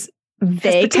vague.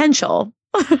 Has potential.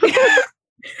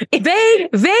 vague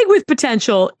with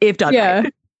potential if done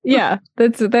right. Yeah,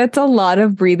 that's a lot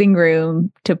of breathing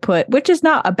room to put, which is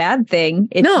not a bad thing.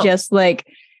 It's just like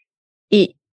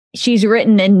she's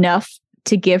written enough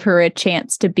to give her a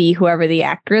chance to be whoever the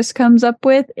actress comes up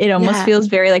with. It almost feels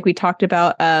very like we talked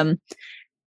about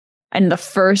in the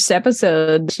first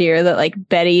episode this year that like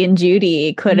Betty and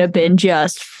Judy could have been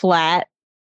just flat.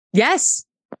 Yes.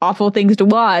 Awful things to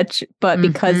watch, but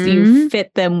because you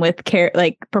fit them with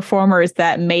like performers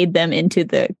that made them into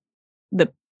the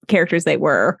characters they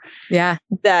were,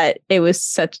 that it was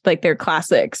such like they're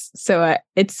classics. So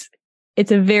it's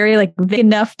a very like big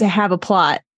enough to have a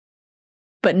plot,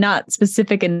 but not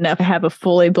specific enough to have a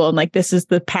fully blown like this is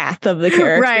the path of the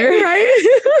character.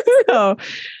 Right. So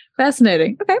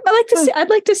fascinating. Okay, I'd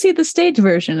like to see the stage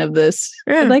version of this.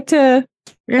 I'd like to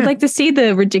see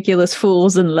the ridiculous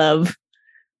fools in love.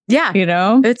 Yeah. You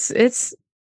know? It's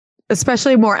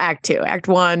especially more act 2. Act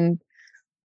 1,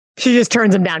 she just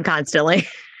turns him down constantly.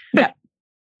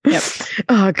 Yep.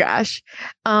 Oh gosh.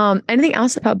 Anything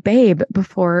else about Babe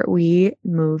before we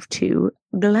move to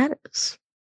Gladys?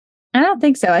 I don't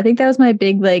think so. I think that was my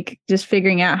big, like, just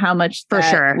figuring out how much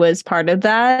was part of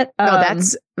that. No,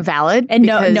 that's valid. And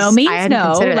no means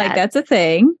no. Like, that's a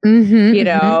thing, you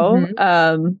know?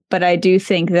 But I do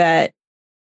think that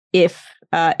if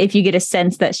you get a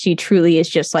sense that she truly is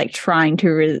just like trying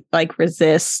to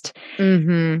resist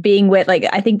being with, like,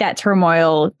 I think that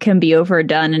turmoil can be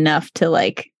overdone enough to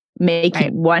like make you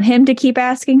want him to keep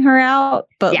asking her out.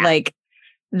 But like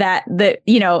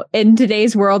you know, in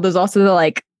today's world, there's also the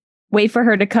like, wait for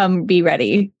her to come be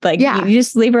ready. Like, you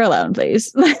just leave her alone,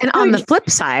 please. And on the flip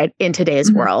side, in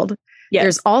today's world,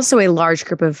 there's also a large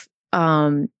group of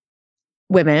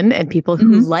women and people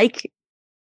who like,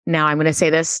 now I'm going to say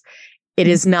this, it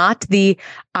is not the,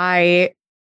 I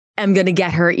am going to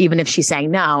get her even if she's saying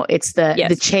no. It's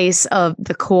the chase of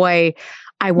the coy,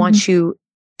 I want you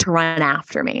to run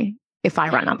after me if I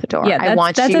run out the door. Yeah,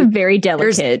 that's a very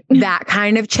delicate. There's that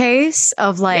kind of chase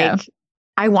of like,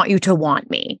 I want you to want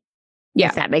me. Yeah.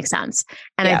 If that makes sense.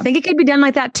 And I think it could be done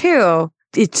like that too.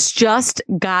 It's just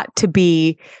got to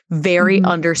be very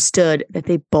understood that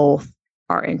they both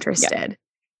are interested.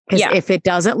 Because if it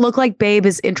doesn't look like Babe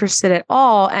is interested at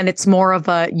all, and it's more of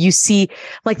a, you see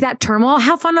like that turmoil,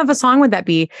 how fun of a song would that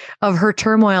be of her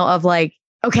turmoil of like,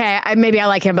 okay, maybe I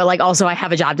like him, but like also I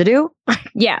have a job to do.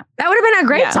 Yeah. That would have been a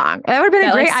great song. That would have been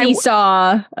a great like,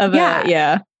 seesaw of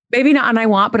maybe not an I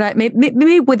Want, but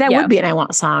maybe would be an I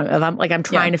Want song of I'm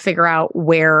trying to figure out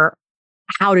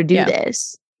how to do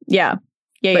this. Yeah.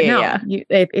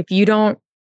 If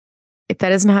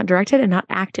that is not directed and not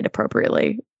acted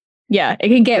appropriately. Yeah. It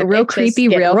can get real creepy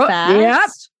real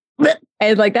fast. Yep.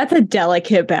 And like, that's a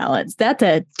delicate balance. That's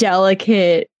a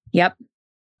delicate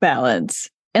balance.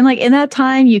 And like in that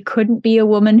time, you couldn't be a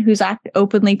woman who's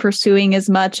openly pursuing as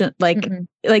much. Like,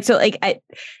 so like,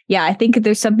 I think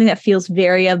there's something that feels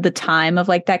very of the time of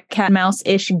like that cat mouse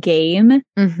ish game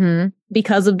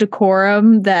because of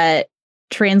decorum that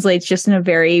translates just in a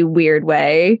very weird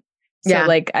way. So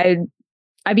like,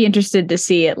 I'd be interested to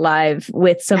see it live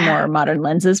with some more modern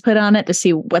lenses put on it to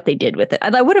see what they did with it.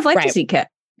 I would have liked to see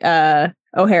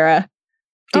O'Hara.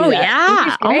 Oh,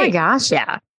 yeah. Oh, my gosh.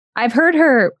 Yeah. I've heard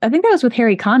her. I think that was with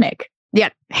Harry Connick. Yeah.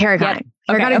 Harry Connick.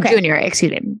 Harry Connick Jr.,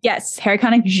 excuse me. Yes. Harry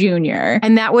Connick Jr.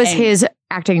 And that was his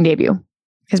acting debut.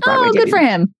 His Broadway debut. Good for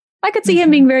him. I could see him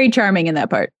being very charming in that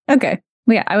part. Okay.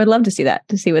 Well, yeah, I would love to see that,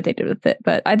 to see what they did with it.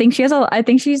 But I think she's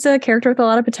a character with a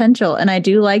lot of potential. And I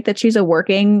do like that she's a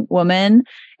working woman.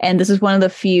 And this is one of the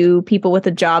few people with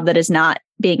a job that is not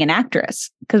being an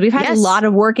actress. Because we've had a lot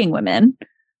of working women.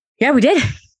 Yeah, we did.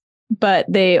 But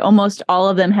they almost all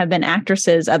of them have been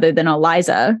actresses other than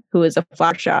Eliza, who is a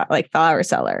flower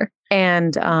seller.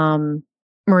 And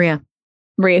Maria,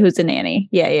 who's a nanny.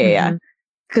 Yeah.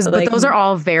 Because but those are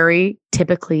all very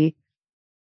typically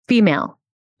female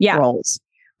roles.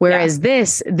 Whereas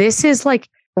this is like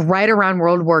right around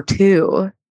World War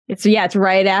II. It's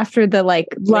right after the like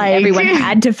everyone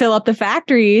had to fill up the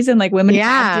factories and like women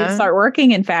had to start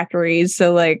working in factories.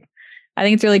 So like I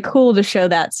think it's really cool to show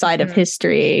that side of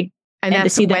history. And that's to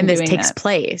see when this takes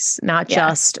place, not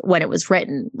just when it was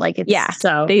written. Like it's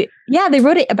so they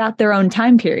wrote it about their own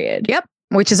time period. Yep.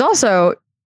 Which is also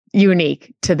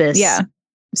unique to this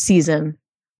season.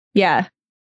 Yeah.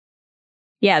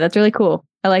 Yeah, that's really cool.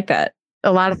 I like that.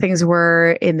 A lot of things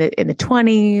were in the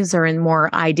 20s or in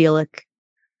more idyllic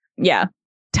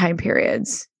time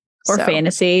periods. Or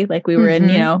fantasy, like we were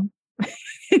in,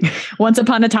 Once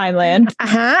Upon a Timeland.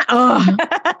 Oh.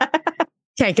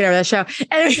 Can't get over that show.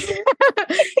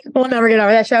 We'll never get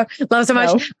over that show. Love it so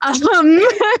much.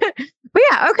 But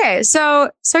yeah, okay. So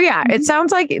yeah, it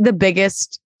sounds like the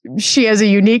biggest, she has a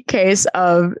unique case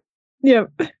of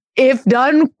if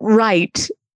done right,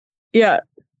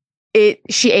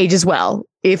 she ages well.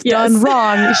 If done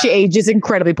wrong, she ages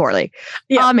incredibly poorly.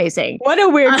 Amazing. What a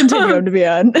weird continuum to be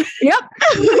on. Yep.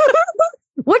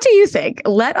 What do you think?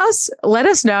 Let us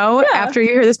know after you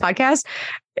hear this podcast.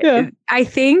 Yeah. I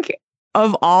think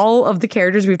of all of the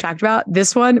characters we've talked about,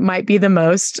 this one might be the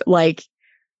most like,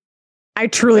 I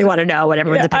truly want to know what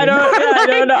everyone's opinion is. I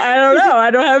don't know. I don't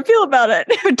know how I feel about it.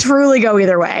 It would truly go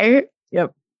either way.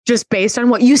 Yep. Just based on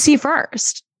what you see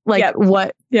first. Like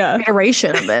what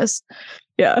iteration of this.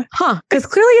 Yeah. Because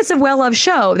clearly it's a well-loved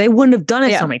show. They wouldn't have done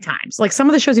it so many times. Like some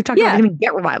of the shows we've talked about didn't even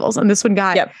get revivals. And this one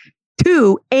got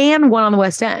 2 and 1 on the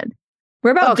West End.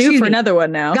 We're about due for another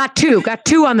one now. Got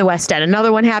two on the West End.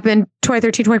 Another one happened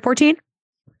 2013, 2014.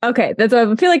 Okay. That's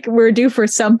I feel like we're due for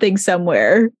something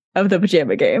somewhere of the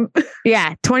Pajama Game.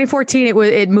 2014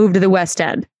 it moved to the West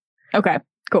End. Okay,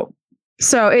 cool.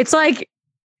 So it's like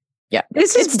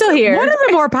this is still here. One of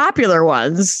the more popular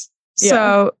ones.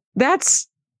 So that's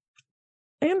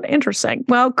interesting.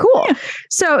 Well, cool. Yeah.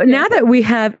 So now that we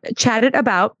have chatted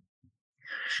about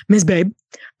Ms. Babe,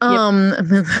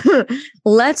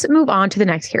 let's move on to the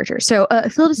next character. So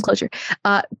full disclosure,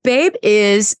 Babe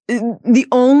is the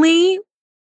only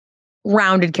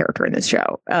rounded character in this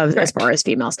show as far as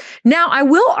females. Now, I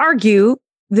will argue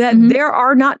that there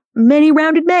are not many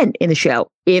rounded men in the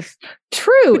show, if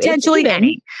true, potentially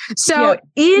any. So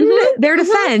in their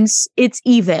defense, it's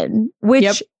even,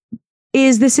 which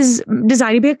this is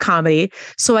designed to be a comedy.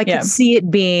 So I can see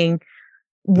it being,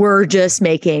 we're just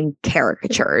making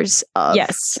caricatures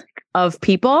of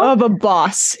people. Of a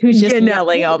boss who's just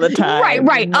yelling all the time.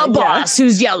 Right. A boss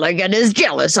who's yelling and is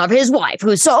jealous of his wife,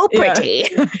 who's so pretty.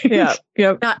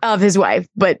 Not of his wife,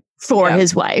 but for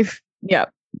his wife.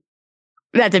 Yep.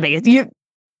 That's the biggest.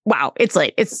 Wow, it's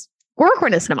late. We're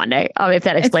recording this on a Monday. If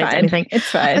that explains anything, it's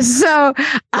fine.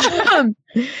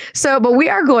 But we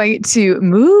are going to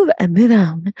move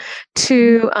on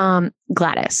to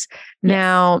Gladys.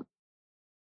 Now,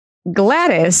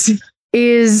 Gladys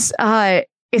is a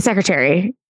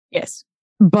secretary. Yes,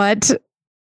 but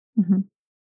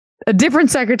a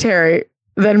different secretary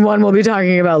than one we'll be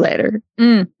talking about later.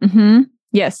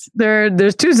 Yes,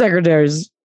 there's 2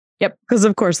 secretaries. Yep, because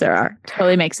of course there are.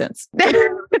 Totally makes sense.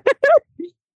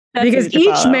 Because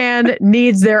each man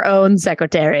needs their own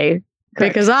secretary.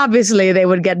 Correct. Because obviously they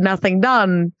would get nothing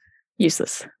done.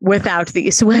 Useless. Without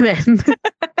these women.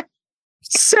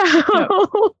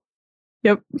 So.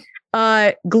 Yep.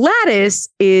 Gladys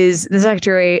is the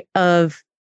secretary of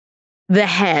the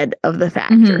head of the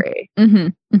factory.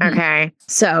 Okay.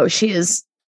 So she is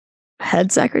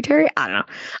head secretary. I don't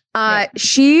know.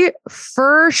 She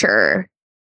for sure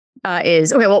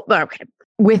is okay. Well, okay.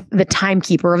 with the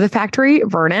timekeeper of the factory,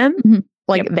 Vernon. Mm-hmm.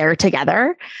 Like they're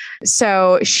together.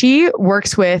 So she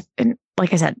works with, and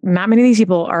like I said, not many of these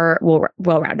people are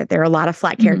well-rounded. There are a lot of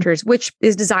flat characters, which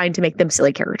is designed to make them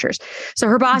silly caricatures. So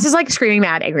her boss is like screaming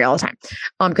mad, angry all the time.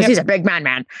 Because he's a big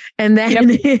man. And then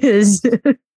his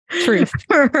truth.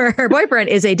 Her boyfriend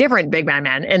is a different big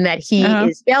man in that he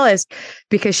is jealous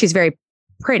because she's very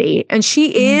pretty. And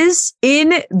she is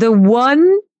in the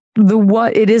one,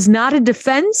 it is not a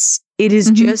defense. It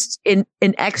is just an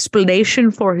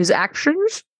explanation for his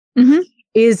actions.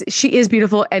 She is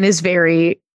beautiful and is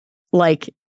very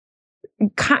like,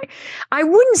 I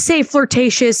wouldn't say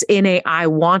flirtatious in a I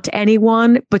want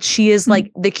anyone, but she is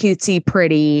like the cutesy,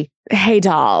 pretty, hey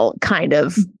doll kind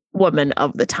of woman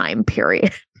of the time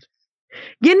period.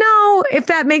 You know, if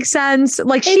that makes sense.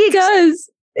 Like she does.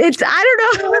 It's,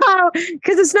 I don't know how,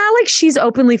 because it's not like she's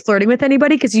openly flirting with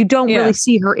anybody because you don't really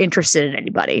see her interested in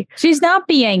anybody. She's not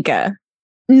Bianca.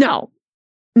 No.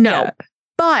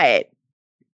 But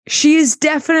she's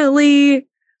definitely,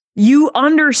 you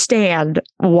understand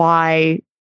why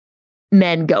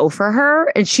men go for her.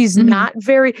 And she's not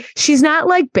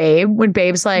like Babe when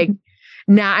Babe's like,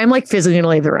 nah, I'm like physically gonna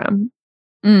leave the room.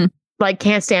 Like,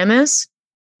 can't stand this.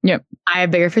 Yep. I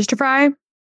have bigger fish to fry.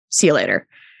 See you later.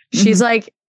 She's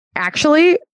like,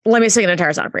 actually, let me sing an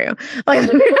entire song for you. Like,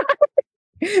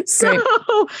 so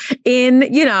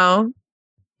in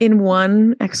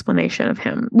one explanation of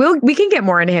him, we can get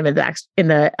more into him in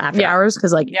the after hours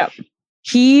because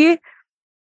he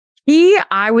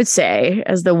I would say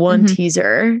as the one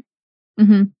teaser,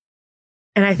 and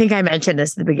I think I mentioned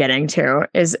this at the beginning too,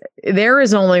 is there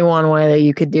is only one way that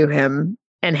you could do him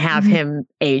and have him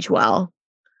age well.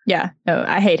 Yeah, no,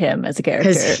 I hate him as a character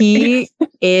because he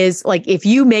is like, if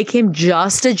you make him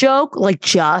just a joke, like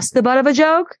just the butt of a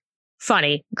joke,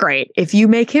 funny, great. If you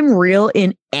make him real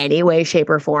in any way,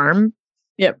 shape, or form,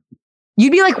 you'd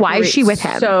be like, why is she with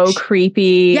him? So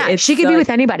creepy. Yeah, she could be with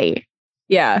anybody.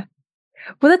 Yeah.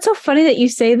 Well, that's so funny that you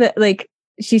say that. Like,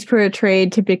 she's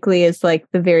portrayed typically as like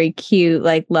the very cute,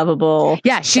 like lovable.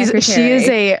 Yeah, she is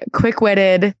a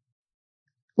quick-witted,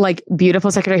 like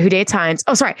beautiful secretary who dates Hines.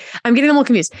 Oh, sorry. I'm getting them all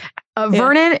confused.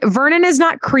 Vernon is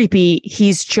not creepy.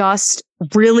 He's just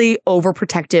really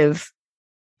overprotective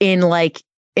in like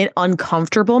an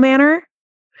uncomfortable manner.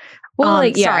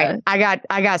 Well, sorry. I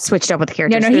got switched up with the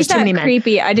characters. Yeah, no, he's not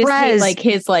creepy. I just hate like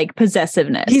his like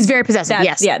possessiveness. He's very possessive.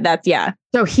 Yes. Yeah.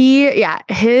 So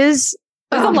his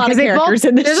there's a lot of characters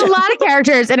in this show. There's a lot of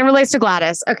characters and it relates to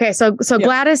Gladys. Okay. So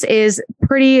Gladys is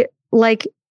pretty like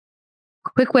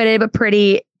quick-witted, but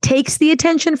pretty, takes the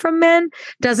attention from men,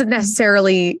 doesn't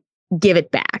necessarily give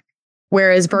it back.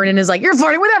 Whereas Vernon is like, you're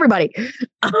flirting with everybody.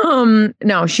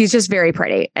 No, she's just very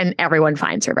pretty and everyone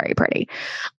finds her very pretty.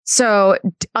 So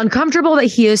uncomfortable that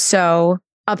he is so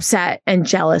upset and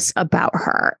jealous about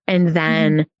her. And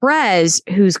then Perez,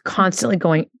 who's constantly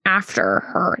going after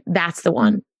her. That's the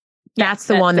one. That's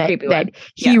the one that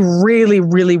he really,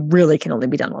 really, really can only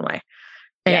be done one way.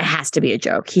 And it has to be a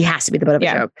joke. He has to be the butt of a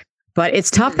joke. But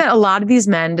it's tough that a lot of these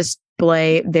men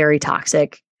display very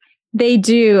toxic. They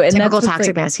do. And typical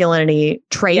toxic masculinity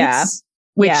traits. Yeah.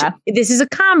 Which this is a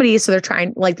comedy. So they're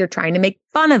trying to make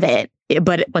fun of it.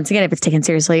 But once again, if it's taken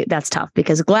seriously, that's tough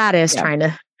because Gladys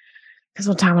because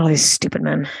we're talking about all these stupid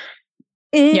men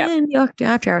in the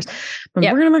after hours. But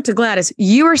we're going to look to Gladys.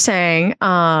 You were saying,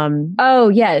 portrayal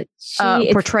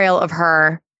of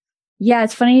her. Yeah,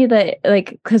 it's funny that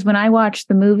like, because when I watched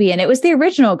the movie and it was the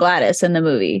original Gladys in the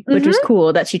movie, which was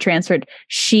cool that she transferred.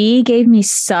 She gave me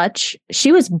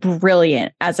she was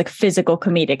brilliant as a physical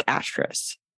comedic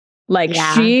actress. Like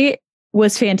she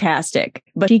was fantastic,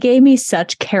 but she gave me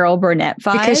such Carol Burnett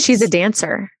vibes. Because she's a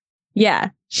dancer. Yeah.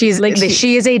 She's like,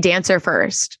 she is a dancer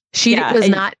first. She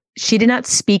did not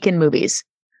speak in movies.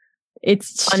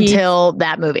 Until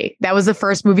that movie. That was the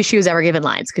first movie she was ever given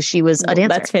lines because she was a dancer.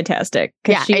 That's fantastic.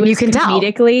 Yeah, and you can tell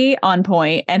comedically on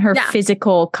point, and her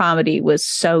physical comedy was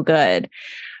so good.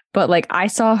 But like, I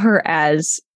saw her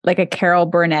as like a Carol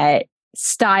Burnett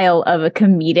style of a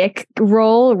comedic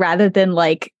role rather than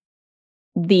like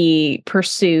the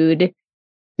pursued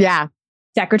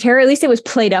secretary. At least it was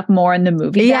played up more in the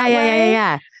movie.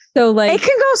 Yeah. So like, it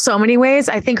can go so many ways.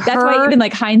 I think that's why even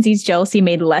like Heinz's jealousy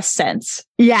made less sense.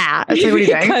 Yeah, that's like, what are you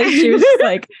doing? Because she was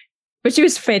like, but she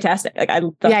was fantastic. Like I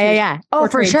thought Oh,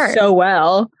 for sure, so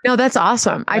well. No, that's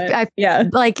awesome. I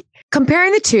like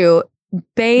comparing the two.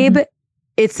 Babe,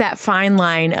 it's that fine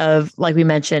line of, like we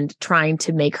mentioned, trying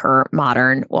to make her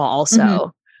modern while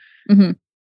also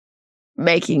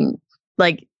making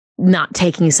like not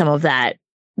taking some of that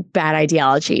bad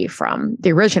ideology from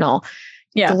the original.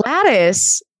 Yeah,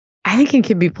 Gladys, I think it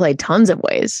can be played tons of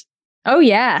ways. Oh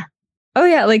yeah.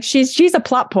 Like she's a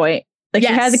plot point. Like she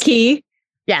has a key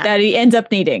that he ends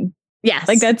up needing. Yes.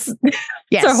 Like that's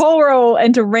a whole role,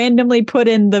 and to randomly put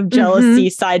in the jealousy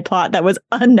side plot that was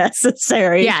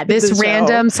unnecessary. Yeah, this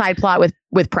random side plot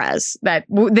with Prez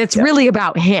that's really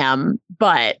about him,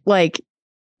 but like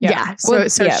so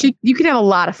you can have a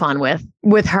lot of fun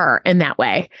with her in that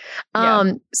way.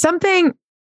 Something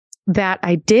that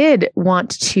I did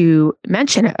want to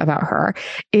mention about her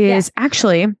is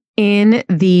actually in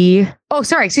the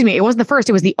it wasn't the first,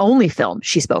 it was the only film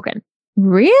she spoke in.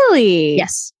 Really?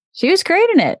 Yes. She was great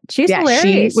in it. She's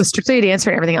hilarious. She was strictly a dancer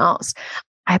and everything else.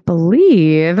 I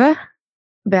believe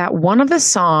that one of the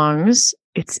songs,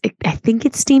 I think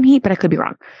it's Steam Heat, but I could be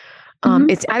wrong.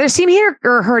 It's either Steam Heat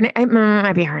or her. It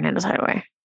might be Hernandez Hideaway.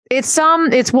 It's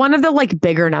one of the like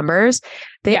bigger numbers.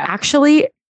 They actually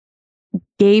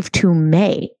gave to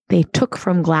May. They took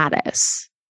from Gladys.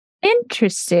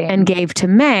 Interesting. And gave to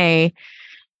May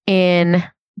in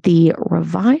the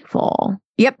revival.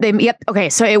 Yep. Okay.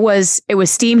 So it was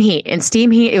Steam Heat. And Steam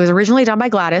Heat, it was originally done by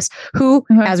Gladys, who,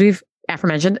 as we've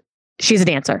aforementioned, she's a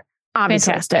dancer.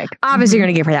 Obviously. Fantastic. Obviously, you're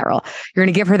going to give her that role. You're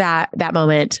going to give her that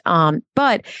moment.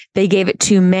 But they gave it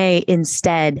to May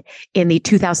instead in the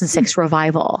 2006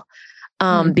 revival.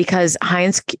 Because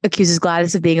Hines accuses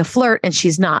Gladys of being a flirt and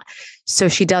she's not. So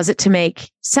she does it to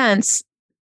make sense.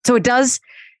 So it does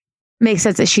make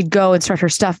sense that she'd go and start her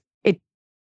stuff.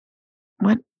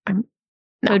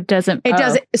 So it doesn't.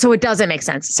 So it doesn't make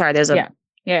sense. Sorry, there's a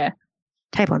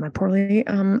typo on my poorly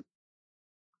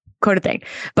coded thing.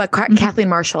 But Kathleen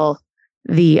Marshall,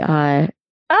 the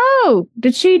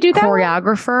did she do that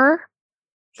choreographer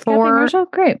for Kathleen Marshall?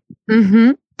 Great.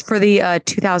 For the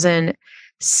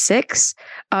 2006,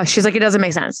 she's like, it doesn't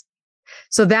make sense.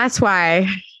 So that's why,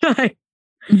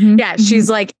 she's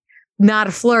like not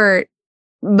a flirt,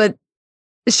 but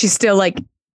she's still like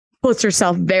puts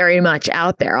herself very much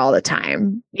out there all the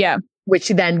time. Yeah. Which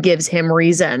then gives him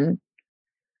reason.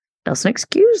 Doesn't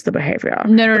excuse the behavior.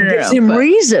 No. Gives him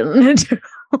reason.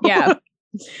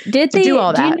 Did they do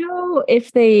all that? Do you know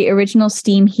if the original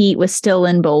Steam Heat was still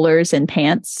in bowlers and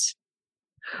pants?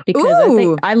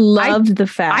 Because I loved the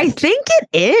fact. I think it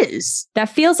is. That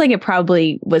feels like it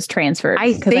probably was transferred.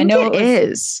 I think it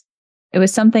is. It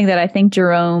was something that I think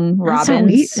Jerome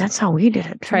Robbins. That's how we did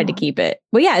it. Tried to keep it.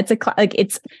 Well, yeah,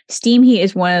 it's Steam Heat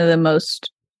is one of the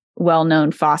most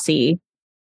well-known Fosse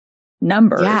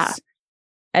numbers. Yeah.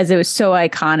 As it was so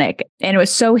iconic, and it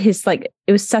was so it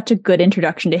was such a good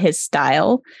introduction to his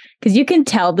style, because you can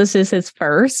tell this is his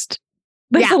first.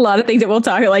 There's a lot of things that we'll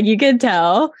talk like you can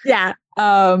tell. Yeah.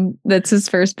 That's his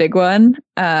first big one.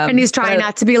 And he's trying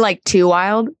not to be like too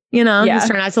wild, he's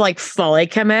trying not to like fully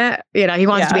commit, he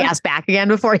wants to be asked back again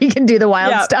before he can do the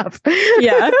wild stuff.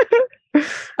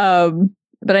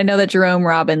 But I know that Jerome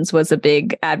Robbins was a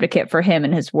big advocate for him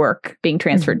and his work being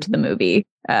transferred to the movie,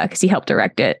 because he helped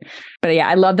direct it. But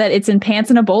I love that it's in pants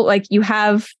and a bowl. Like you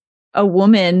have a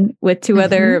woman with two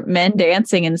other men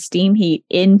dancing in Steam Heat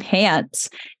in pants,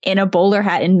 in a bowler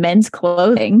hat, in men's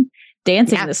clothing,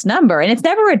 dancing this number. And it's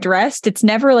never addressed. It's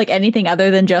never like anything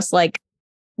other than just like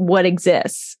what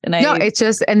exists. And it's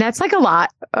just, and that's like a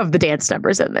lot of the dance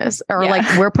numbers in this, or like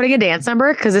we're putting a dance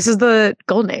number because this is the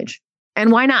golden age.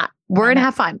 And why not? We're going to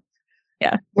have fun.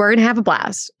 Yeah. We're going to have a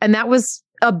blast. And that was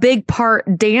a big part.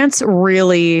 Dance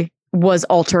really was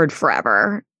altered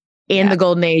forever in the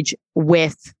golden age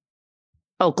with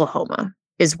Oklahoma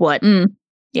is what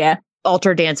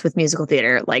altered dance with musical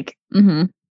theater, like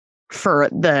for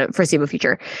the foreseeable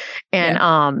future.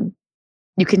 And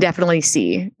you can definitely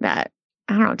see that,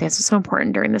 I don't know, dance was so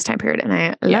important during this time period. And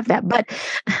I love that. But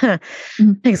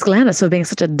thanks, Gladys, for being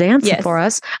such a dancer for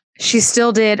us. She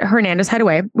still did Hernandez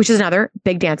Hideaway, which is another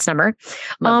big dance number.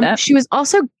 She was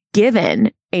also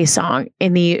given a song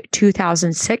in the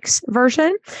 2006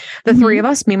 version, The Three of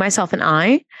Us, Me, Myself, and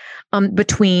I,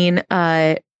 between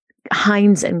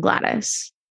Hines and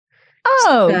Gladys.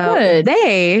 Oh, so good.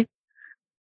 They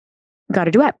got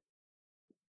a duet.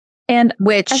 And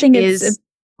which I think is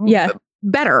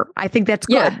better. I think that's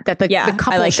good that the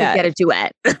couple should get a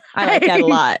duet. I like that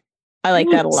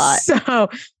a lot. So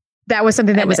that was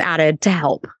something that was added to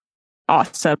help.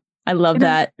 Awesome. I love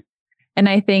that. And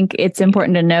I think it's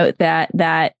important to note that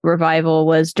that revival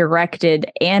was directed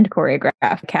and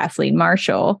choreographed Kathleen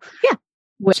Marshall,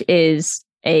 which is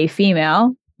a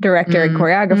female director and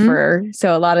choreographer.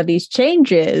 So a lot of these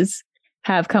changes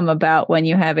have come about when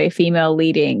you have a female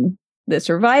leading this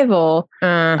revival.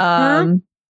 So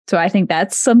I think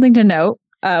that's something to note.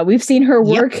 We've seen her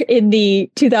work in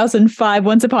the 2005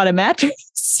 Once Upon a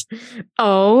Mattress.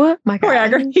 Oh my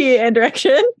God. Choreography and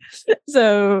direction.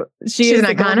 So she's an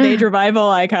icon. Golden Age revival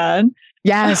icon.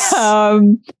 Yes.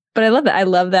 But I love that. I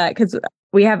love that because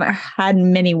we haven't had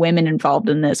many women involved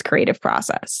in this creative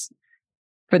process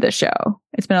for the show.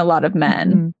 It's been a lot of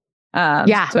men.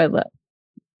 Yeah. So I love.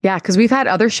 Yeah, because we've had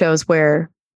other shows where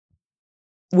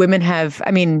women have,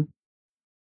 I mean,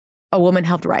 a woman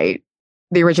helped write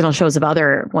the original shows of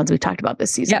other ones we talked about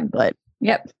this season. But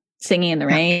Singing in the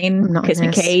Rain, Kiss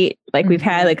Me Kate. Like we've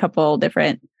had a couple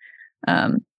different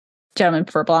Gentlemen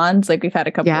Prefer Blondes. Like we've had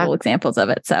a couple examples of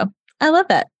it. So I love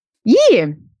that. Yeah.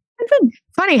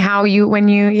 Funny how when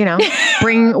you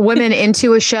bring women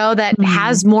into a show that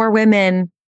has more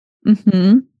women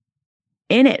in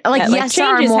it. Like, yes,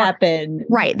 changes happen.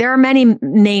 Right. There are many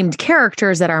named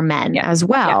characters that are men as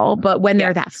well, but when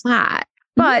they're that flat.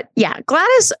 But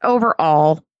Gladys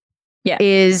overall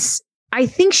is, I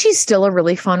think she's still a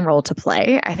really fun role to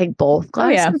play. I think both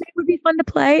Gladys and Babe would be fun to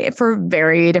play for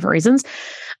very different reasons.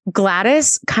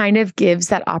 Gladys kind of gives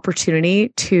that opportunity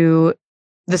to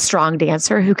the strong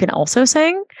dancer who can also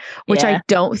sing, which I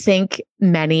don't think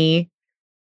many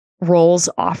roles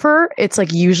offer. It's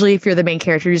like usually if you're the main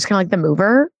character, you're just kind of like the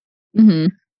mover.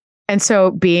 And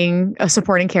so being a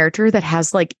supporting character that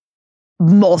has like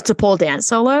multiple dance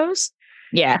solos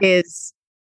is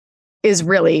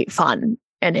really fun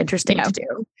and interesting to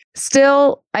do.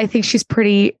 Still, I think she's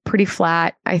pretty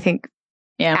flat. I think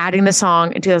adding the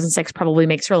song in 2006 probably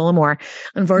makes her a little more.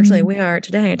 Unfortunately, we are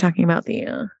today talking about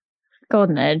the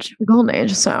Golden Age.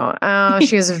 So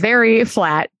she is very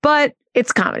flat, but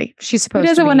it's comedy. She's supposed to.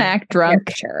 She doesn't want to act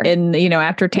drunk in,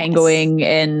 after tangoing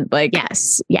and like.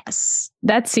 Yes.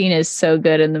 That scene is so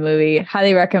good in the movie.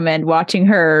 Highly recommend watching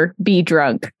her be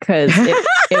drunk because it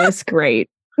was great.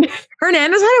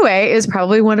 Hernandez Hideaway is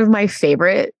probably one of my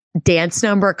favorite dance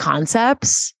number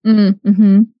concepts that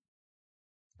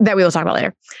we will talk about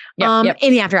later.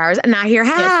 In the after hours, not here.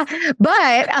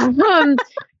 But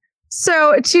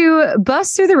so to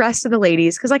bust through the rest of the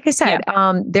ladies, because like I said,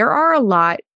 there are a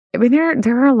lot. I mean,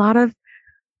 there are a lot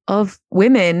of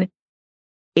women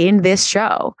in this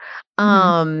show.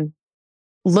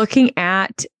 Looking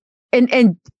at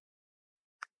and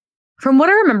from what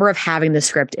I remember of having the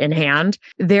script in hand,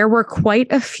 there were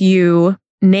quite a few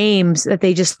names that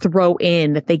they just throw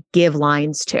in that they give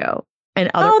lines to.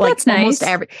 And other that's nice.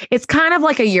 It's kind of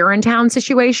like a Urinetown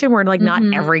situation where like not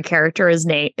every character is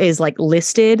like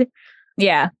listed.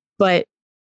 Yeah. But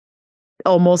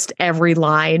almost every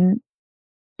line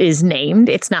is named.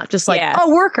 It's not just like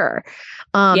worker.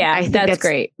 I think that's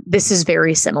great. This is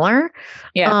very similar.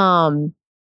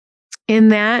 In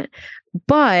that,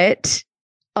 but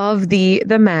of the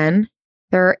men,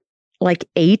 there are like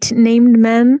 8 named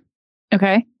men.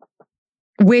 Okay.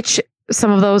 Which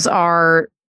some of those are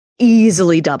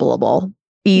easily doubleable.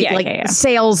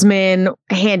 Salesman,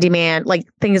 handyman, like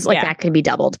things like that can be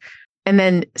doubled. And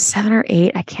then 7 or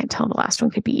 8, I can't tell, the last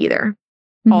one could be either.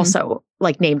 Also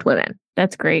like named women.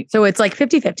 That's great. So it's like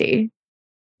 50-50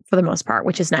 for the most part,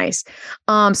 which is nice.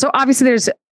 So obviously there's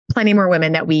plenty more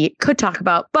women that we could talk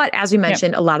about, but as we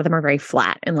mentioned, a lot of them are very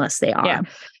flat unless they are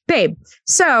Babe.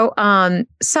 So both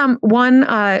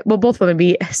women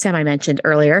we semi-mentioned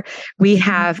earlier. We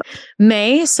have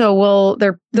May. So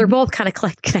they're both kind of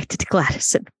connected to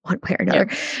Gladys in one way or another.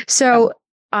 So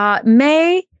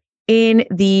May in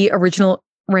the original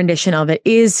rendition of it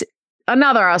is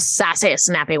another sassy,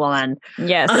 snappy woman.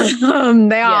 Yes.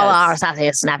 They all are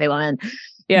sassy, snappy women.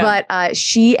 Yeah. But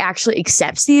she actually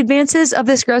accepts the advances of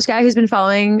this gross guy who's been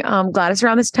following Gladys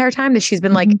around this entire time, that she's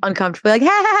been like uncomfortably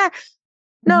like,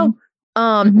 no.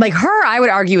 Like her, I would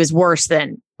argue, is worse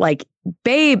than like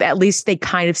Babe. At least they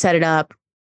kind of set it up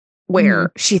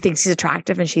where she thinks he's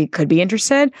attractive and she could be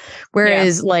interested.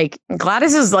 Whereas like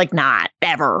Gladys is like not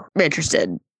ever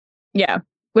interested. Yeah.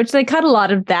 Which they cut a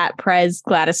lot of that Prez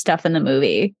Gladys stuff in the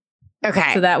movie.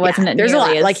 Okay. So that wasn't there's a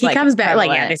lot. Like he comes back,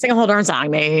 prevalent. like they sing a whole darn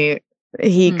song.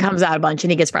 He comes out a bunch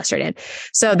and he gets frustrated.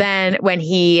 So then when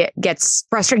he gets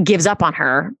frustrated, gives up on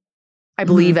her, I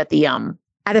believe at the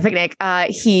picnic,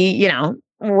 he,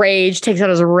 takes out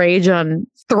his rage on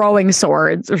throwing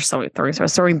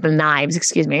the knives,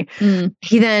 excuse me.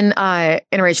 He then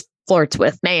in a rage flirts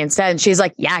with May instead. And she's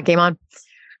like, yeah, game on.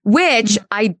 Which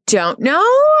I don't know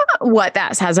what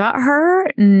that says about her,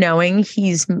 knowing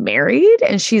he's married.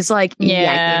 And she's like,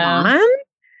 yeah, game on.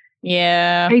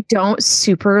 Yeah. I don't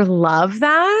super love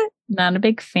that. Not a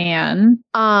big fan.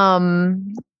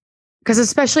 Because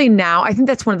especially now, I think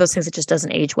that's one of those things that just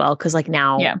doesn't age well. Because like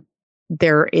now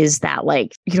there is that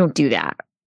like, you don't do that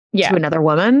to another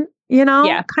woman,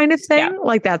 kind of thing.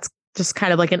 Like that's just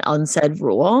kind of like an unsaid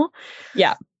rule.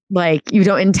 Yeah. Like you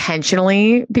don't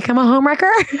intentionally become a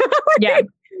homewrecker. Yeah.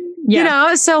 You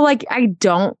know, so like I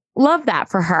don't love that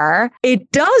for her.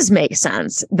 It does make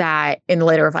sense that in the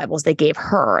later revivals, they gave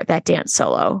her that dance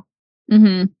solo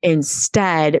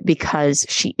instead because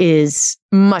she is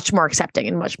much more accepting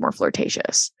and much more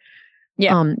flirtatious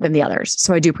than the others.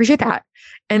 So I do appreciate that.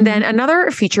 And then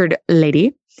another featured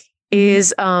lady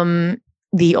is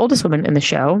the oldest woman in the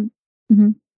show.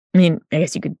 I mean, I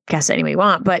guess you could guess it any way you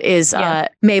want, but is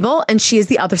Mabel, and she is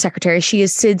the other secretary. She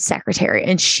is Sid's secretary,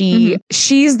 and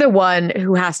she's the one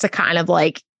who has to kind of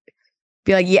like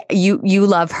be like, yeah, you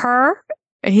love her,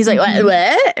 and he's like,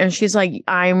 what? And she's like,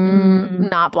 I'm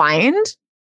not blind.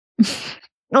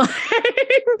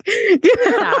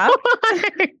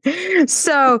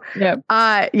 So,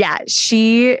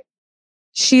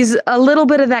 she's a little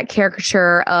bit of that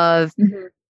caricature of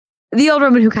the old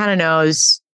woman who kind of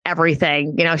knows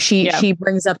everything. You know, she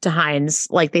brings up to Hines,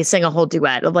 like they sing a whole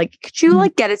duet of like, could you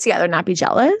like get it together, not be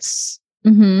jealous?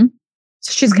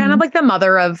 So she's kind of like the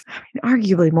mother of,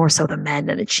 arguably more so the men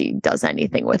than she does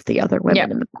anything with the other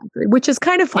women in the factory, which is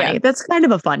kind of funny. That's kind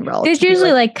of a fun role. There's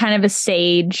usually like kind of a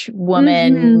sage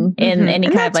woman in any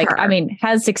kind of like, her. I mean,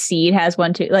 has Succeed, has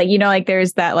one too. Like, you know, like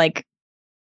there's that like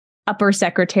upper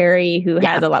secretary who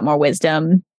has a lot more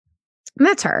wisdom. And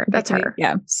that's her. That's her.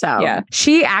 Yeah. So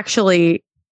she actually,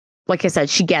 like I said,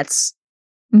 she gets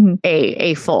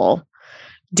a full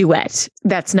duet.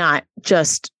 That's not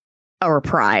just a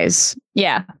reprise.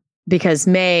 Yeah. Because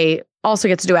May also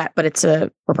gets a duet, but it's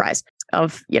a reprise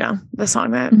of, you know, the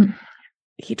song that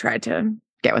he tried to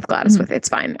get with Gladys with. It's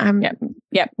fine. I'm not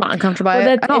uncomfortable by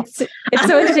it at all. It's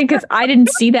so interesting because I didn't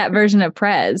see that version of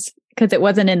Prez because it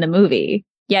wasn't in the movie.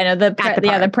 Yeah, no,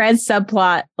 the Prez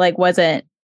subplot like wasn't.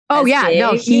 Oh yeah, big.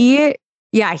 No,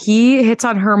 he hits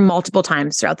on her multiple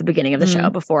times throughout the beginning of the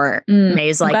show before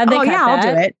May's like, oh yeah, I'll do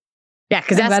it. Yeah,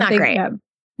 because that's not great.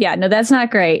 Yeah, no, that's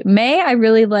not great. May, I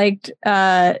really liked.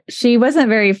 She wasn't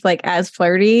very like as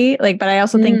flirty, like, but I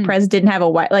also think Prez didn't have a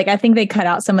wife. Like, I think they cut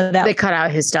out some of that. They cut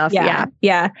out his stuff.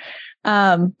 Yeah.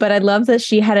 But I love that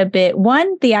she had a bit.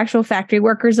 One, the actual factory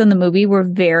workers in the movie were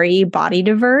very body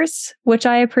diverse, which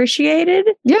I appreciated.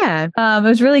 Yeah, it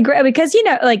was really great because you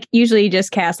know, like usually you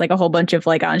just cast like a whole bunch of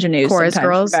like ingenues, chorus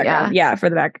girls, for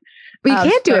the back. But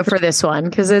you can't do it for this one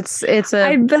because it's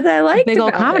a big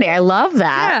old comedy. I love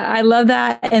that. Yeah, I love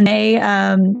that.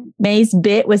 And May's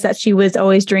bit was that she was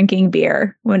always drinking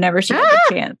beer whenever she had the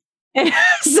chance. And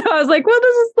so I was like, well,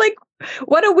 this is like,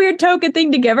 what a weird token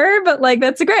thing to give her, but like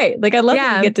that's great. Like I love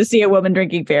that you get to see a woman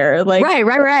drinking beer. Like right.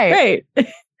 Great.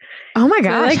 Oh my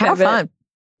gosh, how fun.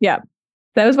 Yeah.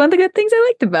 That was one of the good things I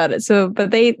liked about it. So,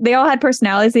 but they all had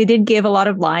personalities. They did give a lot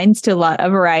of lines to a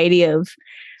variety of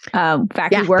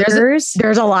factory workers.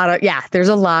 There's a lot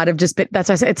of just that's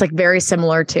why I said it's like very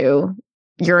similar to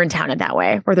You're in Town in that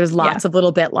way, where there's lots of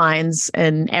little bit lines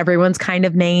and everyone's kind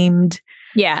of named.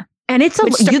 Yeah. And it's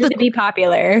to be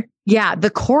popular. Yeah. The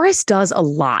chorus does a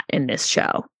lot in this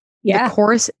show. Yeah. The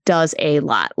chorus does a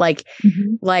lot. Like,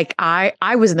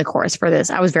 I was in the chorus for this.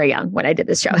 I was very young when I did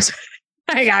this show. So,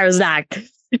 like, I was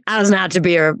not to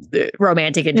be a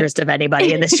romantic interest of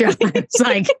anybody in this show. It's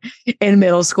like in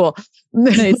middle school,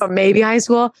 maybe high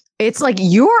school. It's like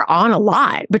you're on a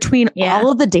lot between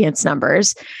all of the dance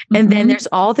numbers. And then there's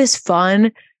all this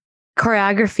fun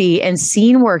choreography and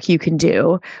scene work you can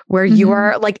do where you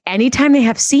are like, anytime they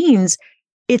have scenes,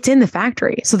 it's in the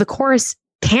factory. So the chorus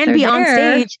can be on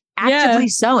stage actively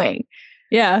sewing.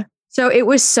 Yeah. So it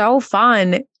was so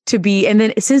fun to be. And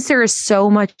then since there is so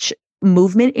much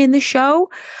movement in the show,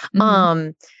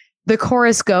 the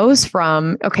chorus goes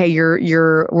from, okay,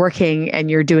 you're working and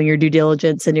you're doing your due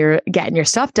diligence and you're getting your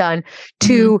stuff done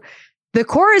to the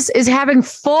chorus is having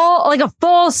a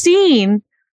full scene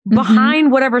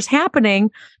behind whatever's happening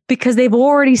because they've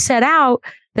already set out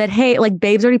that, hey, like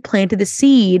Babe's already planted the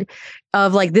seed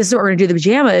of like, this is what we're going to do the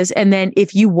pajamas. And then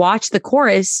if you watch the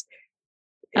chorus,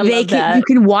 you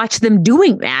can watch them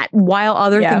doing that while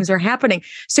other things are happening.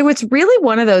 So it's really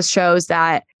one of those shows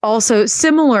that also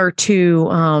similar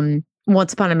to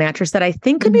Once Upon a Mattress that I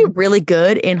think could be really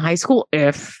good in high school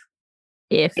if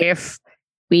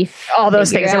we all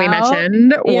those things that we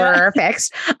mentioned were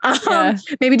fixed.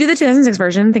 Maybe do the 2006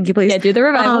 version. Thank you, please. Yeah, do the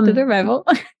revival.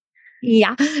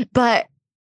 Yeah, but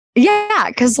yeah,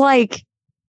 because like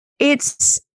it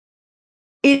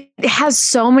has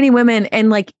so many women, and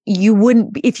like you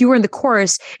wouldn't, if you were in the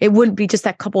chorus, it wouldn't be just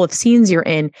that couple of scenes you're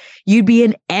in. You'd be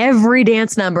in every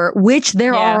dance number, which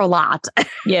there are a lot.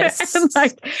 Yes,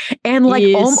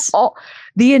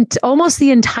 almost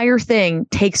the entire thing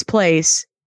takes place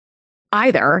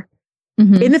either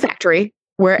in the factory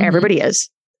where everybody is,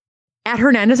 at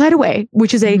Hernandez Hideaway,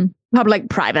 which is a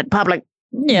public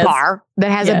Yes. bar that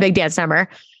has a big dance number,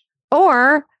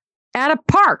 or at a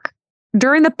park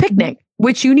during the picnic,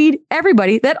 which you need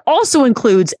everybody. That also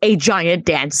includes a giant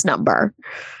dance number.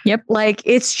 Yep. Like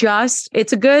it's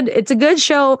a good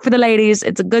show for the ladies.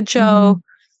 It's a good show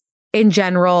in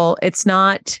general. It's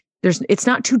not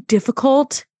too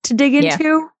difficult to dig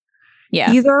into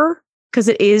either, because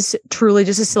it is truly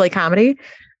just a silly comedy.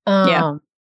 But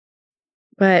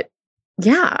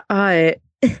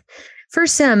for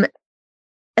some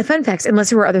fun facts,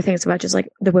 unless there were other things about just like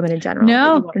the women in general.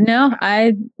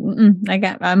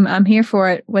 I'm here for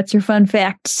it. What's your fun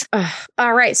facts?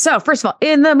 All right. So first of all,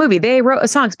 in the movie, they wrote a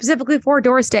song specifically for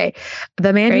Doris Day,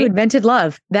 the man who invented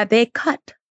love, that they cut.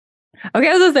 Okay,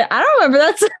 I was gonna say, I don't remember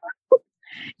that.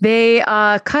 They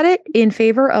cut it in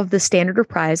favor of the standard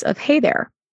reprise of Hey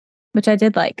There, which I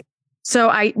did like. So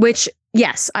I would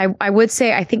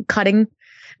say, I think cutting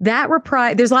that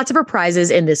reprise, there's lots of reprises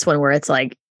in this one where it's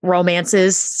like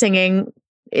romances singing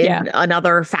in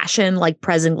another fashion, like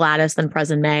Prez and Gladys, then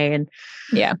Prez and May. And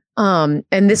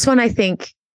and this one, I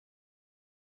think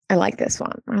I like this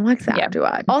one. I like that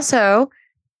duet. Also,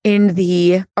 in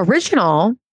the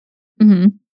original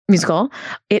musical,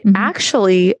 it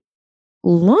actually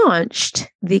launched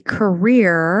the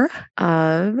career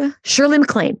of Shirley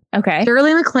MacLaine. Okay.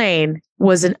 Shirley MacLaine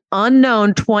was an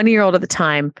unknown 20-year-old at the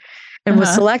time and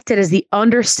was selected as the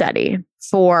understudy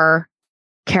for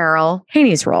Carol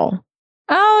Haney's role.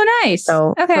 Oh, nice.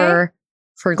 So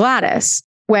for Gladys,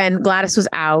 when Gladys was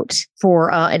out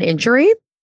for an injury,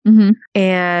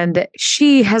 and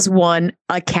she has won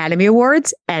Academy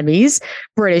Awards, Emmys,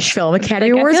 British Film Academy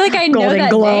Awards, I feel like I Golden know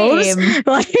that Globes, name.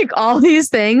 like all these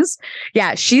things.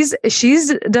 Yeah, she's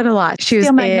done a lot. She was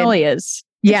in Magnolias.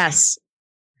 Yes.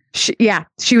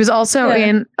 She was also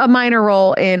in a minor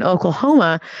role in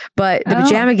Oklahoma, but the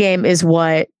Pajama Game is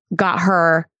what got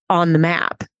her on the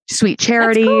map. Sweet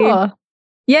Charity. That's cool.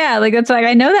 Yeah, like that's like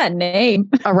I know that name.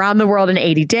 Around the World in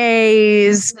 80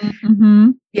 Days.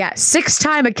 Yeah,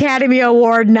 6-time Academy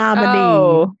Award nominee.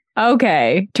 Oh,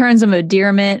 okay. Terms of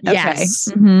Endearment. Okay. Yes.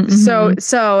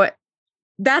 So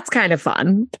that's kind of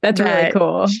fun. That's really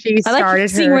cool. I like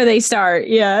seeing where they start.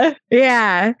 Yeah.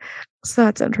 Yeah. So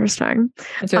that's interesting.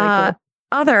 That's really cool.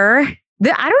 I don't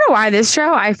know why this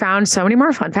show, I found so many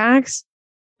more fun facts.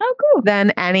 Oh, cool.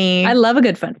 Than any. I love a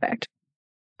good fun fact.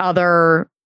 Other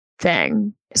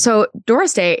thing. So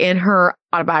Doris Day, in her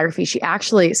autobiography, she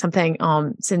actually something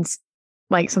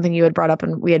you had brought up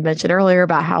and we had mentioned earlier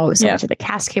about how so much of the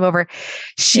cast came over.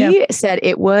 She said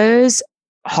it was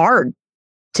hard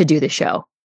to do the show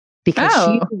because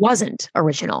she wasn't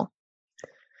original.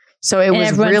 So it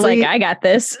was really like, I got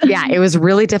this. It was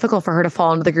really difficult for her to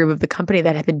fall into the groove of the company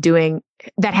that had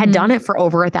done it for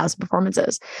over 1,000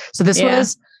 performances. So this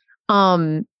was,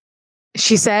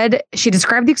 she said, she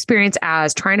described the experience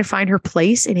as trying to find her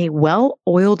place in a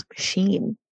well-oiled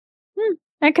machine.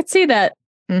 I could see that.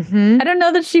 I don't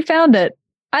know that she found it.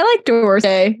 I like Doris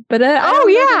Day, but and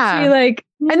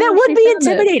that would be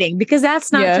intimidating because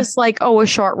that's not just like, a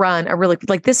short run,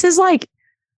 this is like,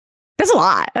 that's a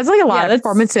lot. That's like a lot of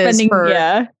performances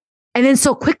and then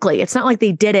so quickly. It's not like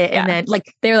they did it and then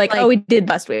like they were like, oh, we did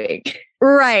last week.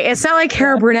 Right. It's not like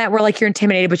Cara Burnett where like you're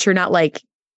intimidated, but you're not like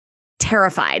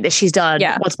terrified that she's done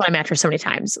Once Upon a Mattress so many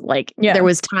times. Like there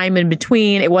was time in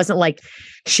between. It wasn't like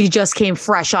she just came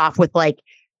fresh off with like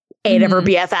 8 of her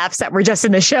BFFs that were just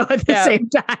in the show at the same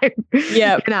time.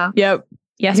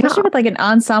 Yeah, especially with like an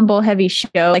ensemble heavy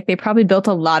show. Like they probably built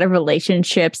a lot of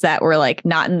relationships that were like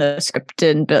not in the script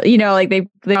and like they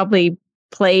probably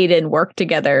played and worked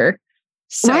together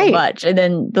so much. And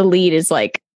then the lead is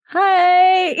like,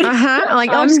 hi,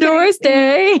 like I'm Doris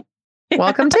Day.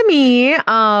 Welcome to me.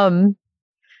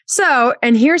 So,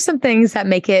 and here's some things that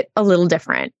make it a little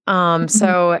different.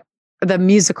 So the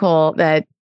musical that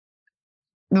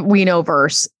we know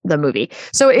versus the movie.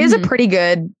 So it is a pretty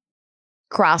good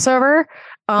crossover.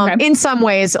 In some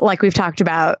ways, like we've talked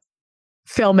about,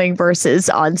 filming versus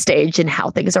on stage and how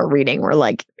things are reading were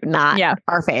like not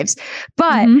our faves.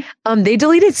 But they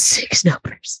deleted 6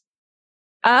 numbers.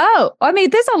 Oh, I mean,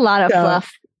 there's a lot of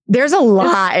fluff. There's a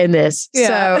lot in this.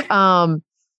 So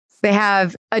they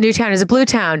have A New Town Is a Blue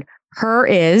Town. Her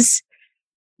Is,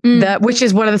 which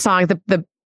is one of the songs, the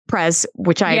Prez,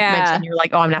 which I mentioned. You're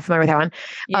like, oh, I'm not familiar with that one.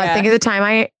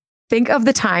 Think of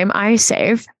the time I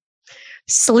save.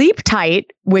 Sleep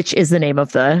Tight, which is the name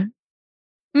of the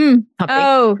company.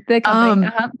 Oh, the company.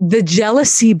 The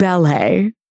Jealousy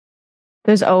Ballet.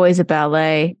 There's always a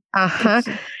ballet.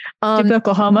 To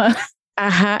Oklahoma.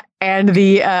 And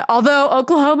the although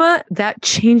Oklahoma, that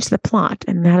changed the plot,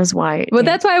 and that is why. Well,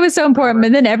 that's why it was so important.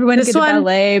 And then everyone did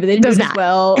ballet, but they didn't do it as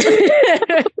well.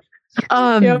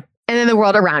 And then The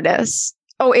World Around Us.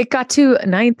 Oh, it got to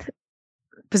 9th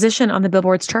position on the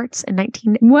Billboard's charts in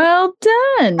 19. Well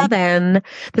done.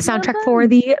 The soundtrack for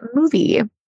the movie.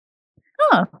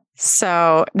 Huh.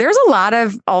 So there's a lot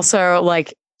of also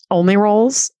like only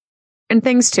roles and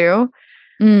things too.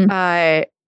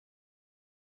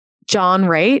 John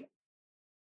Wright.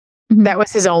 That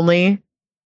was his only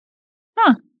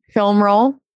film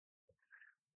role.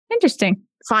 Interesting.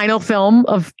 Final film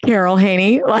of Carol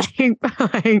Haney. Like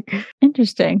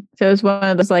interesting. So it was one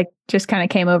of those like just kind of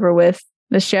came over with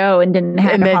the show and didn't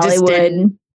have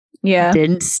Hollywood.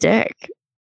 Didn't stick.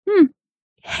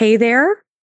 Hey There,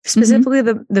 specifically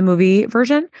the movie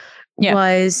version,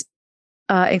 was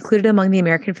included among the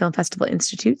American Film Festival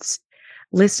Institute's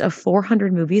list of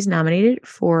 400 movies nominated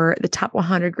for the top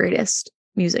 100 greatest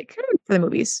music for the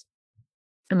movies.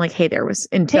 And like Hey There was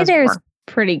in 2004. Hey There's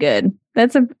pretty good.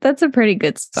 That's a pretty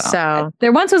good song. So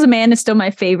There Once Was a Man is still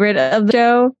my favorite of the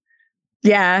show.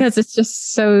 Yeah. Because it's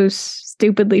just so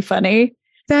stupidly funny.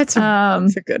 That's a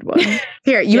good one.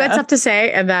 Here, you had stuff to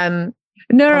say, and then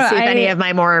I'll see if any of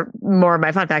my more of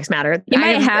my fun facts matter.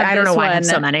 I don't know why I have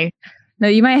so many. No,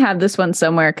 you might have this one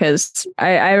somewhere because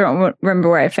I don't remember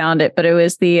where I found it, but it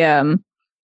was the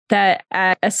that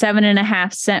at a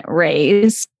 7.5 cent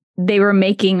raise, they were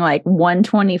making like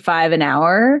 $125 an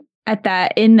hour at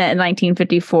that in that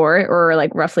 1954, or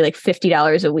like roughly like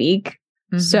 $50 a week.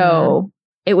 So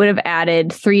it would have added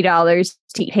 $3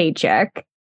 to each paycheck,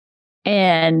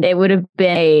 and it would have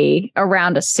been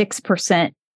around a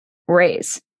 6%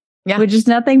 raise. Yeah, which is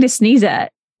nothing to sneeze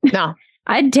at. No,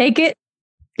 I'd take it.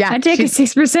 Yeah, I'd take a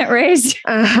 6% raise.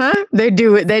 They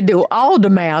do all the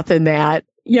math in that.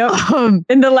 Yep.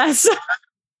 In the last song.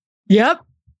 Yep.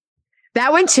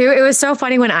 That one too. It was so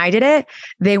funny when I did it.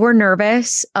 They were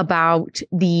nervous about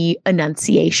the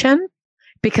enunciation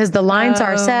because the lines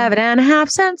are 7.5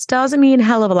 cents doesn't mean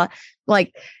hell of a lot.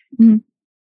 Like,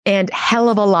 and hell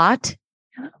of a lot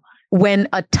when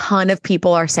a ton of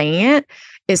people are saying it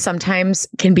is sometimes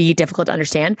can be difficult to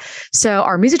understand. So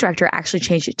our music director actually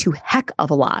changed it to heck of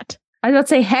a lot. I was about to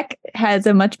say heck has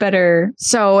a much better.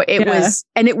 So it was,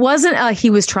 and it wasn't,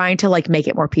 he was trying to like make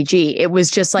it more PG. It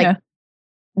was just like,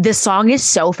 the song is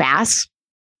so fast.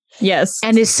 Yes.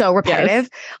 And is so repetitive.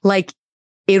 Like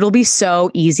it'll be so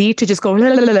easy to just go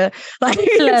like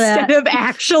instead of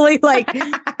actually like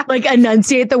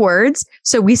enunciate the words.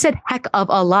 So we said heck of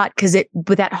a lot because it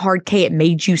with that hard K, it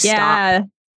made you stop.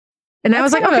 And I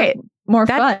was like, okay, more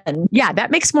fun. Yeah,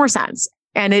 that makes more sense.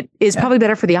 And it is probably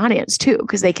better for the audience too,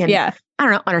 because they can, I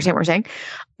don't know, understand what we're saying.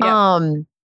 Yeah.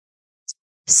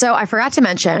 So I forgot to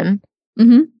mention.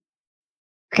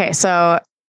 Okay, so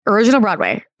original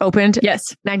Broadway opened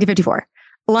 1954.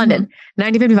 London,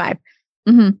 1955.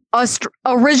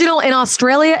 Original in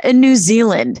Australia and New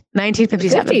Zealand,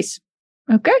 1957. 50s.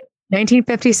 Okay.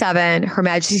 1957, Her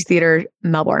Majesty's Theatre,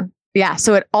 Melbourne. Yeah,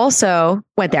 so it also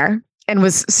went there and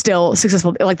was still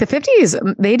successful. Like the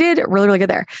 50s, they did really, really good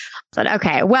there. But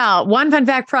okay, well, one fun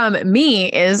fact from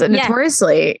me is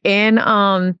notoriously in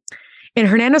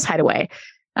Hernando's Hideaway.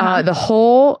 The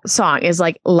whole song is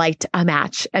like light a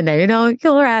match, and then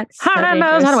killer at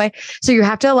Hernando's Hideaway. So you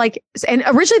have to like, and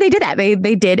originally they did that.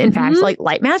 They did in fact like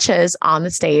light matches on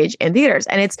the stage in theaters,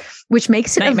 and which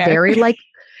makes it a very like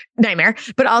nightmare.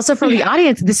 But also for the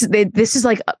audience, this is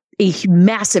like a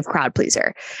massive crowd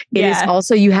pleaser. It is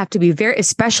also, you have to be very,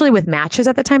 especially with matches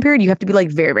at the time period, you have to be like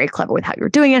very, very clever with how you're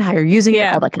doing it, how you're using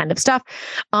it, all that kind of stuff.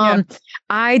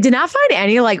 I did not find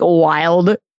any like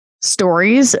wild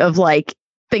stories of like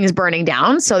things burning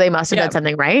down. So they must have done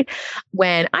something right.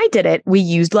 When I did it, we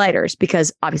used lighters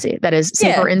because obviously that is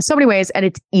safer in so many ways, and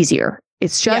it's easier.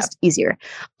 It's just easier.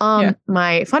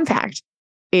 My fun fact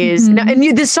is now,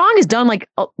 and this song is done like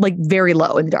very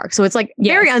low in the dark. So it's like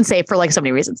very unsafe for like so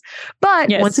many reasons. But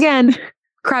once again,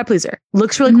 crowd pleaser.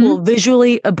 Looks really cool.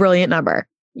 Visually a brilliant number.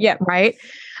 Yeah. Right.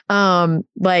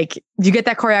 Like you get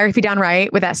that choreography down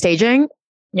right with that staging.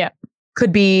 Yeah.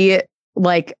 Could be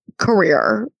like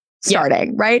career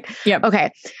starting, right? Yeah.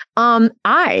 Okay.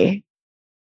 I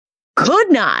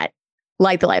could not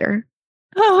light the lighter.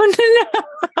 Oh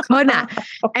no. Could not.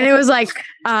 And it was like,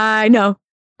 no,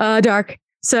 dark.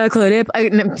 Secluded.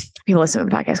 People listening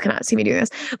to the podcast cannot see me doing this,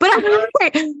 but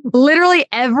literally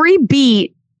every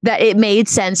beat that it made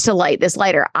sense to light this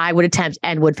lighter, I would attempt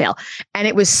and would fail. And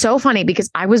it was so funny because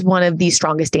I was one of the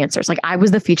strongest dancers. Like I was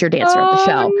the featured dancer of the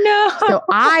show. No. So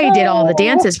I did all the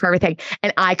dances for everything,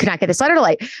 and I could not get this lighter to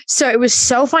light. So it was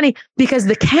so funny because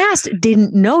the cast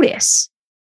didn't notice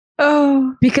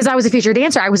Oh, because I was a featured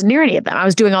dancer. I wasn't near any of them. I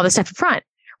was doing all this stuff in front.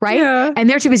 Right. Yeah. And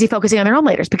they're too busy focusing on their own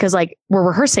laters because like we're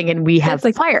rehearsing and we have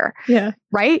like fire. Yeah.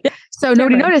 Right. Yeah. So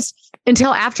nobody noticed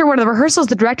until after one of the rehearsals,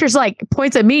 the director's like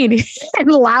points at me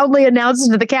and loudly announces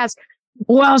to the cast,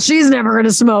 well, she's never going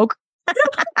to smoke.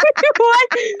 What?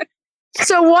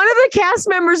 So one of the cast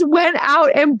members went out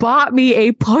and bought me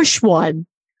a push one.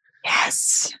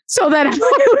 Yes. So that I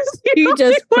was you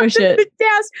just push it.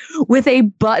 Yes. With a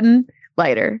button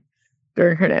lighter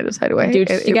during Hernandez Hideaway. Dude,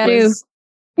 you got to.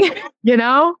 You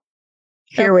know,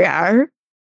 here we are.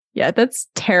 Yeah, that's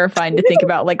terrifying to think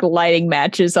about, like lighting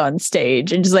matches on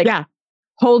stage and just like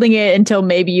holding it until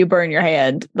maybe you burn your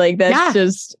hand. Like that's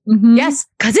just yes,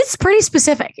 because it's pretty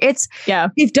specific. It's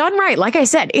you've done right. Like I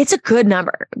said, it's a good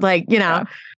number. Like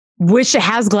which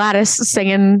has Gladys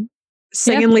singing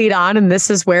lead on, and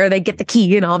this is where they get the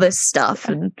key and all this stuff.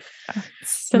 And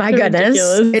my goodness,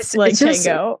 it's like just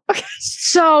tango.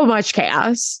 So much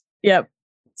chaos. Yep.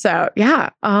 So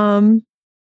I'm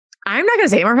not going to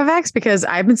say any more effects because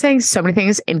I've been saying so many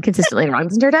things inconsistently and wrong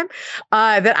this entire time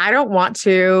that I don't want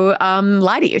to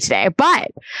lie to you today. But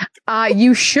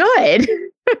you should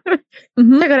check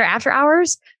out our after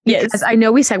hours. Yes, I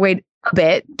know we segued a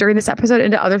bit during this episode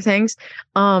into other things,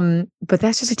 but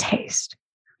that's just a taste.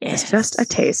 Yes. It's just a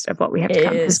taste of what we have to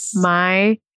come.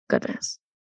 My goodness,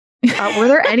 were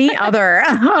there any other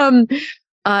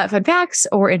fun facts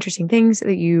or interesting things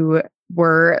that you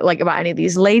were like about any of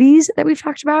these ladies that we've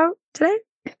talked about today?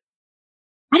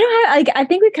 I don't have I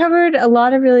think we covered a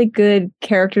lot of really good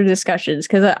character discussions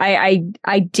because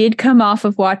I did come off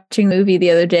of watching the movie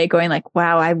the other day going like,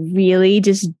 wow, I really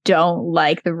just don't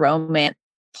like the romance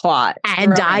plot.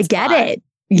 And I get it.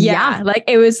 Yeah. Like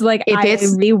it was like I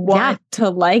really want to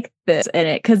like this in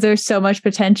it because there's so much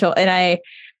potential. And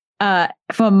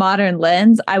from a modern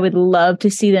lens, I would love to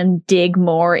see them dig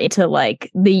more into like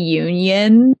the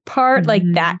union part, like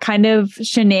that kind of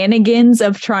shenanigans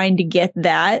of trying to get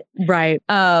that right.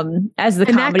 As the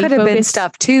and comedy that could have been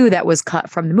stuff too that was cut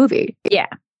from the movie.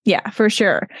 Yeah, for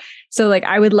sure. So like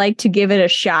I would like to give it a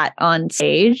shot on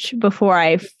stage before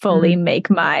I fully make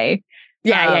my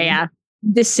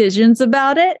decisions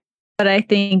about it. But I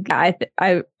think I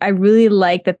really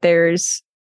like that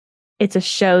it's a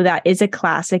show that is a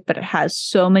classic, but it has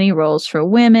so many roles for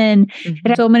women. It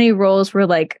has so many roles where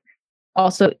like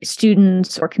also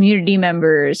students or community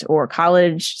members or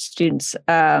college students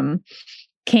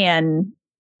can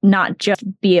not just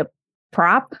be a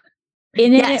prop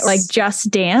in it, like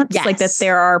just dance, like that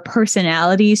there are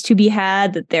personalities to be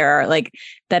had, that there are like,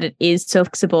 that it is so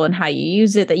flexible in how you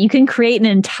use it, that you can create an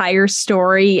entire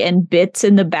story and bits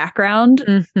in the background,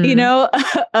 you know,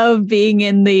 of being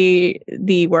in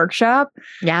the workshop.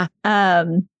 Yeah.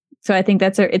 So I think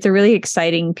it's a really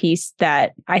exciting piece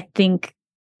that I think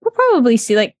we'll probably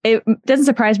see. Like, it doesn't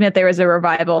surprise me that there was a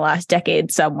revival last decade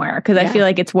somewhere, because I feel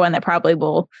like it's one that probably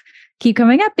will keep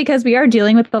coming up because we are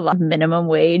dealing with a lot of minimum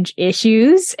wage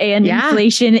issues and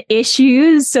inflation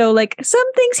issues. So like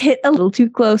some things hit a little too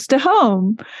close to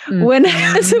home. When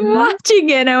I was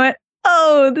watching it, I went,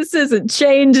 oh, this isn't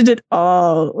changed at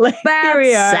all. Like, that's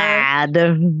sad.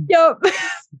 Yep.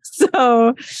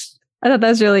 So I thought that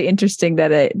was really interesting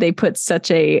that they put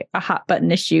such a hot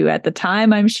button issue at the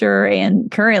time, I'm sure, and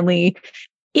currently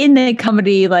in the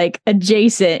comedy like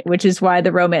adjacent, which is why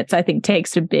the romance I think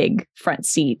takes a big front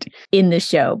seat in the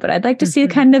show. But I'd like to see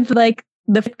kind of like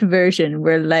the version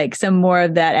where like some more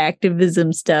of that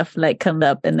activism stuff like comes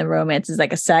up and the romance is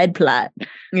like a side plot.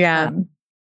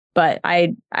 But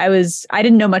I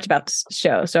didn't know much about this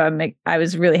show, so I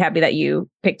was really happy that you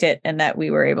picked it and that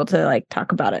we were able to like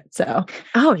talk about it. So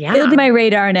it'll be my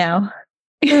radar now.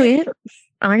 Brilliant.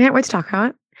 I can't wait to talk about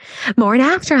it more in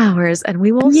After Hours, and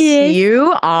we will see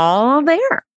you all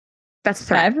there. That's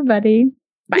bye, everybody.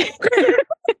 Bye.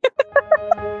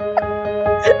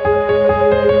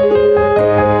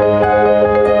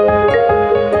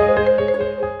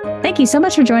 Thank you so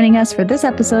much for joining us for this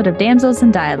episode of Damsels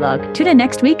in Dialogue. Tune in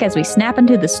next week as we snap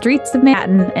into the streets of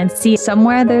Manhattan and see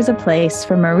Somewhere There's a Place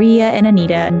for Maria and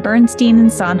Anita and Bernstein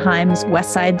and Sondheim's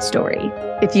West Side Story.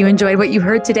 If you enjoyed what you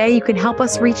heard today, you can help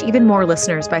us reach even more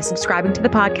listeners by subscribing to the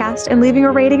podcast and leaving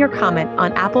a rating or comment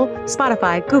on Apple,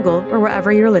 Spotify, Google, or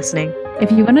wherever you're listening.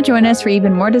 If you want to join us for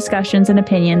even more discussions and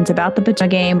opinions about the Pajama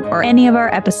Game or any of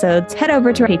our episodes, head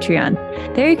over to our Patreon.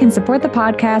 There you can support the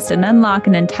podcast and unlock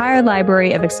an entire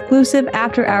library of exclusive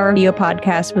after-hour video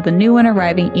podcasts with a new one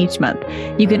arriving each month.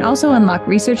 You can also unlock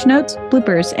research notes,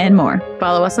 bloopers, and more.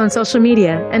 Follow us on social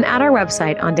media and at our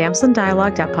website on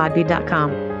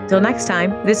damselindialogue.podbean.com. Till next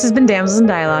time, this has been Damsels in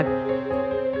Dialogue.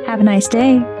 Have a nice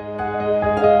day.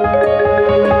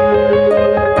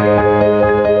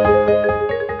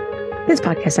 This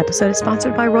podcast episode is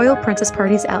sponsored by Royal Princess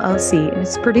Parties LLC and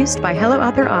is produced by Hello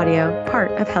Out There Audio,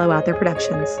 part of Hello Out There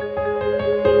Productions.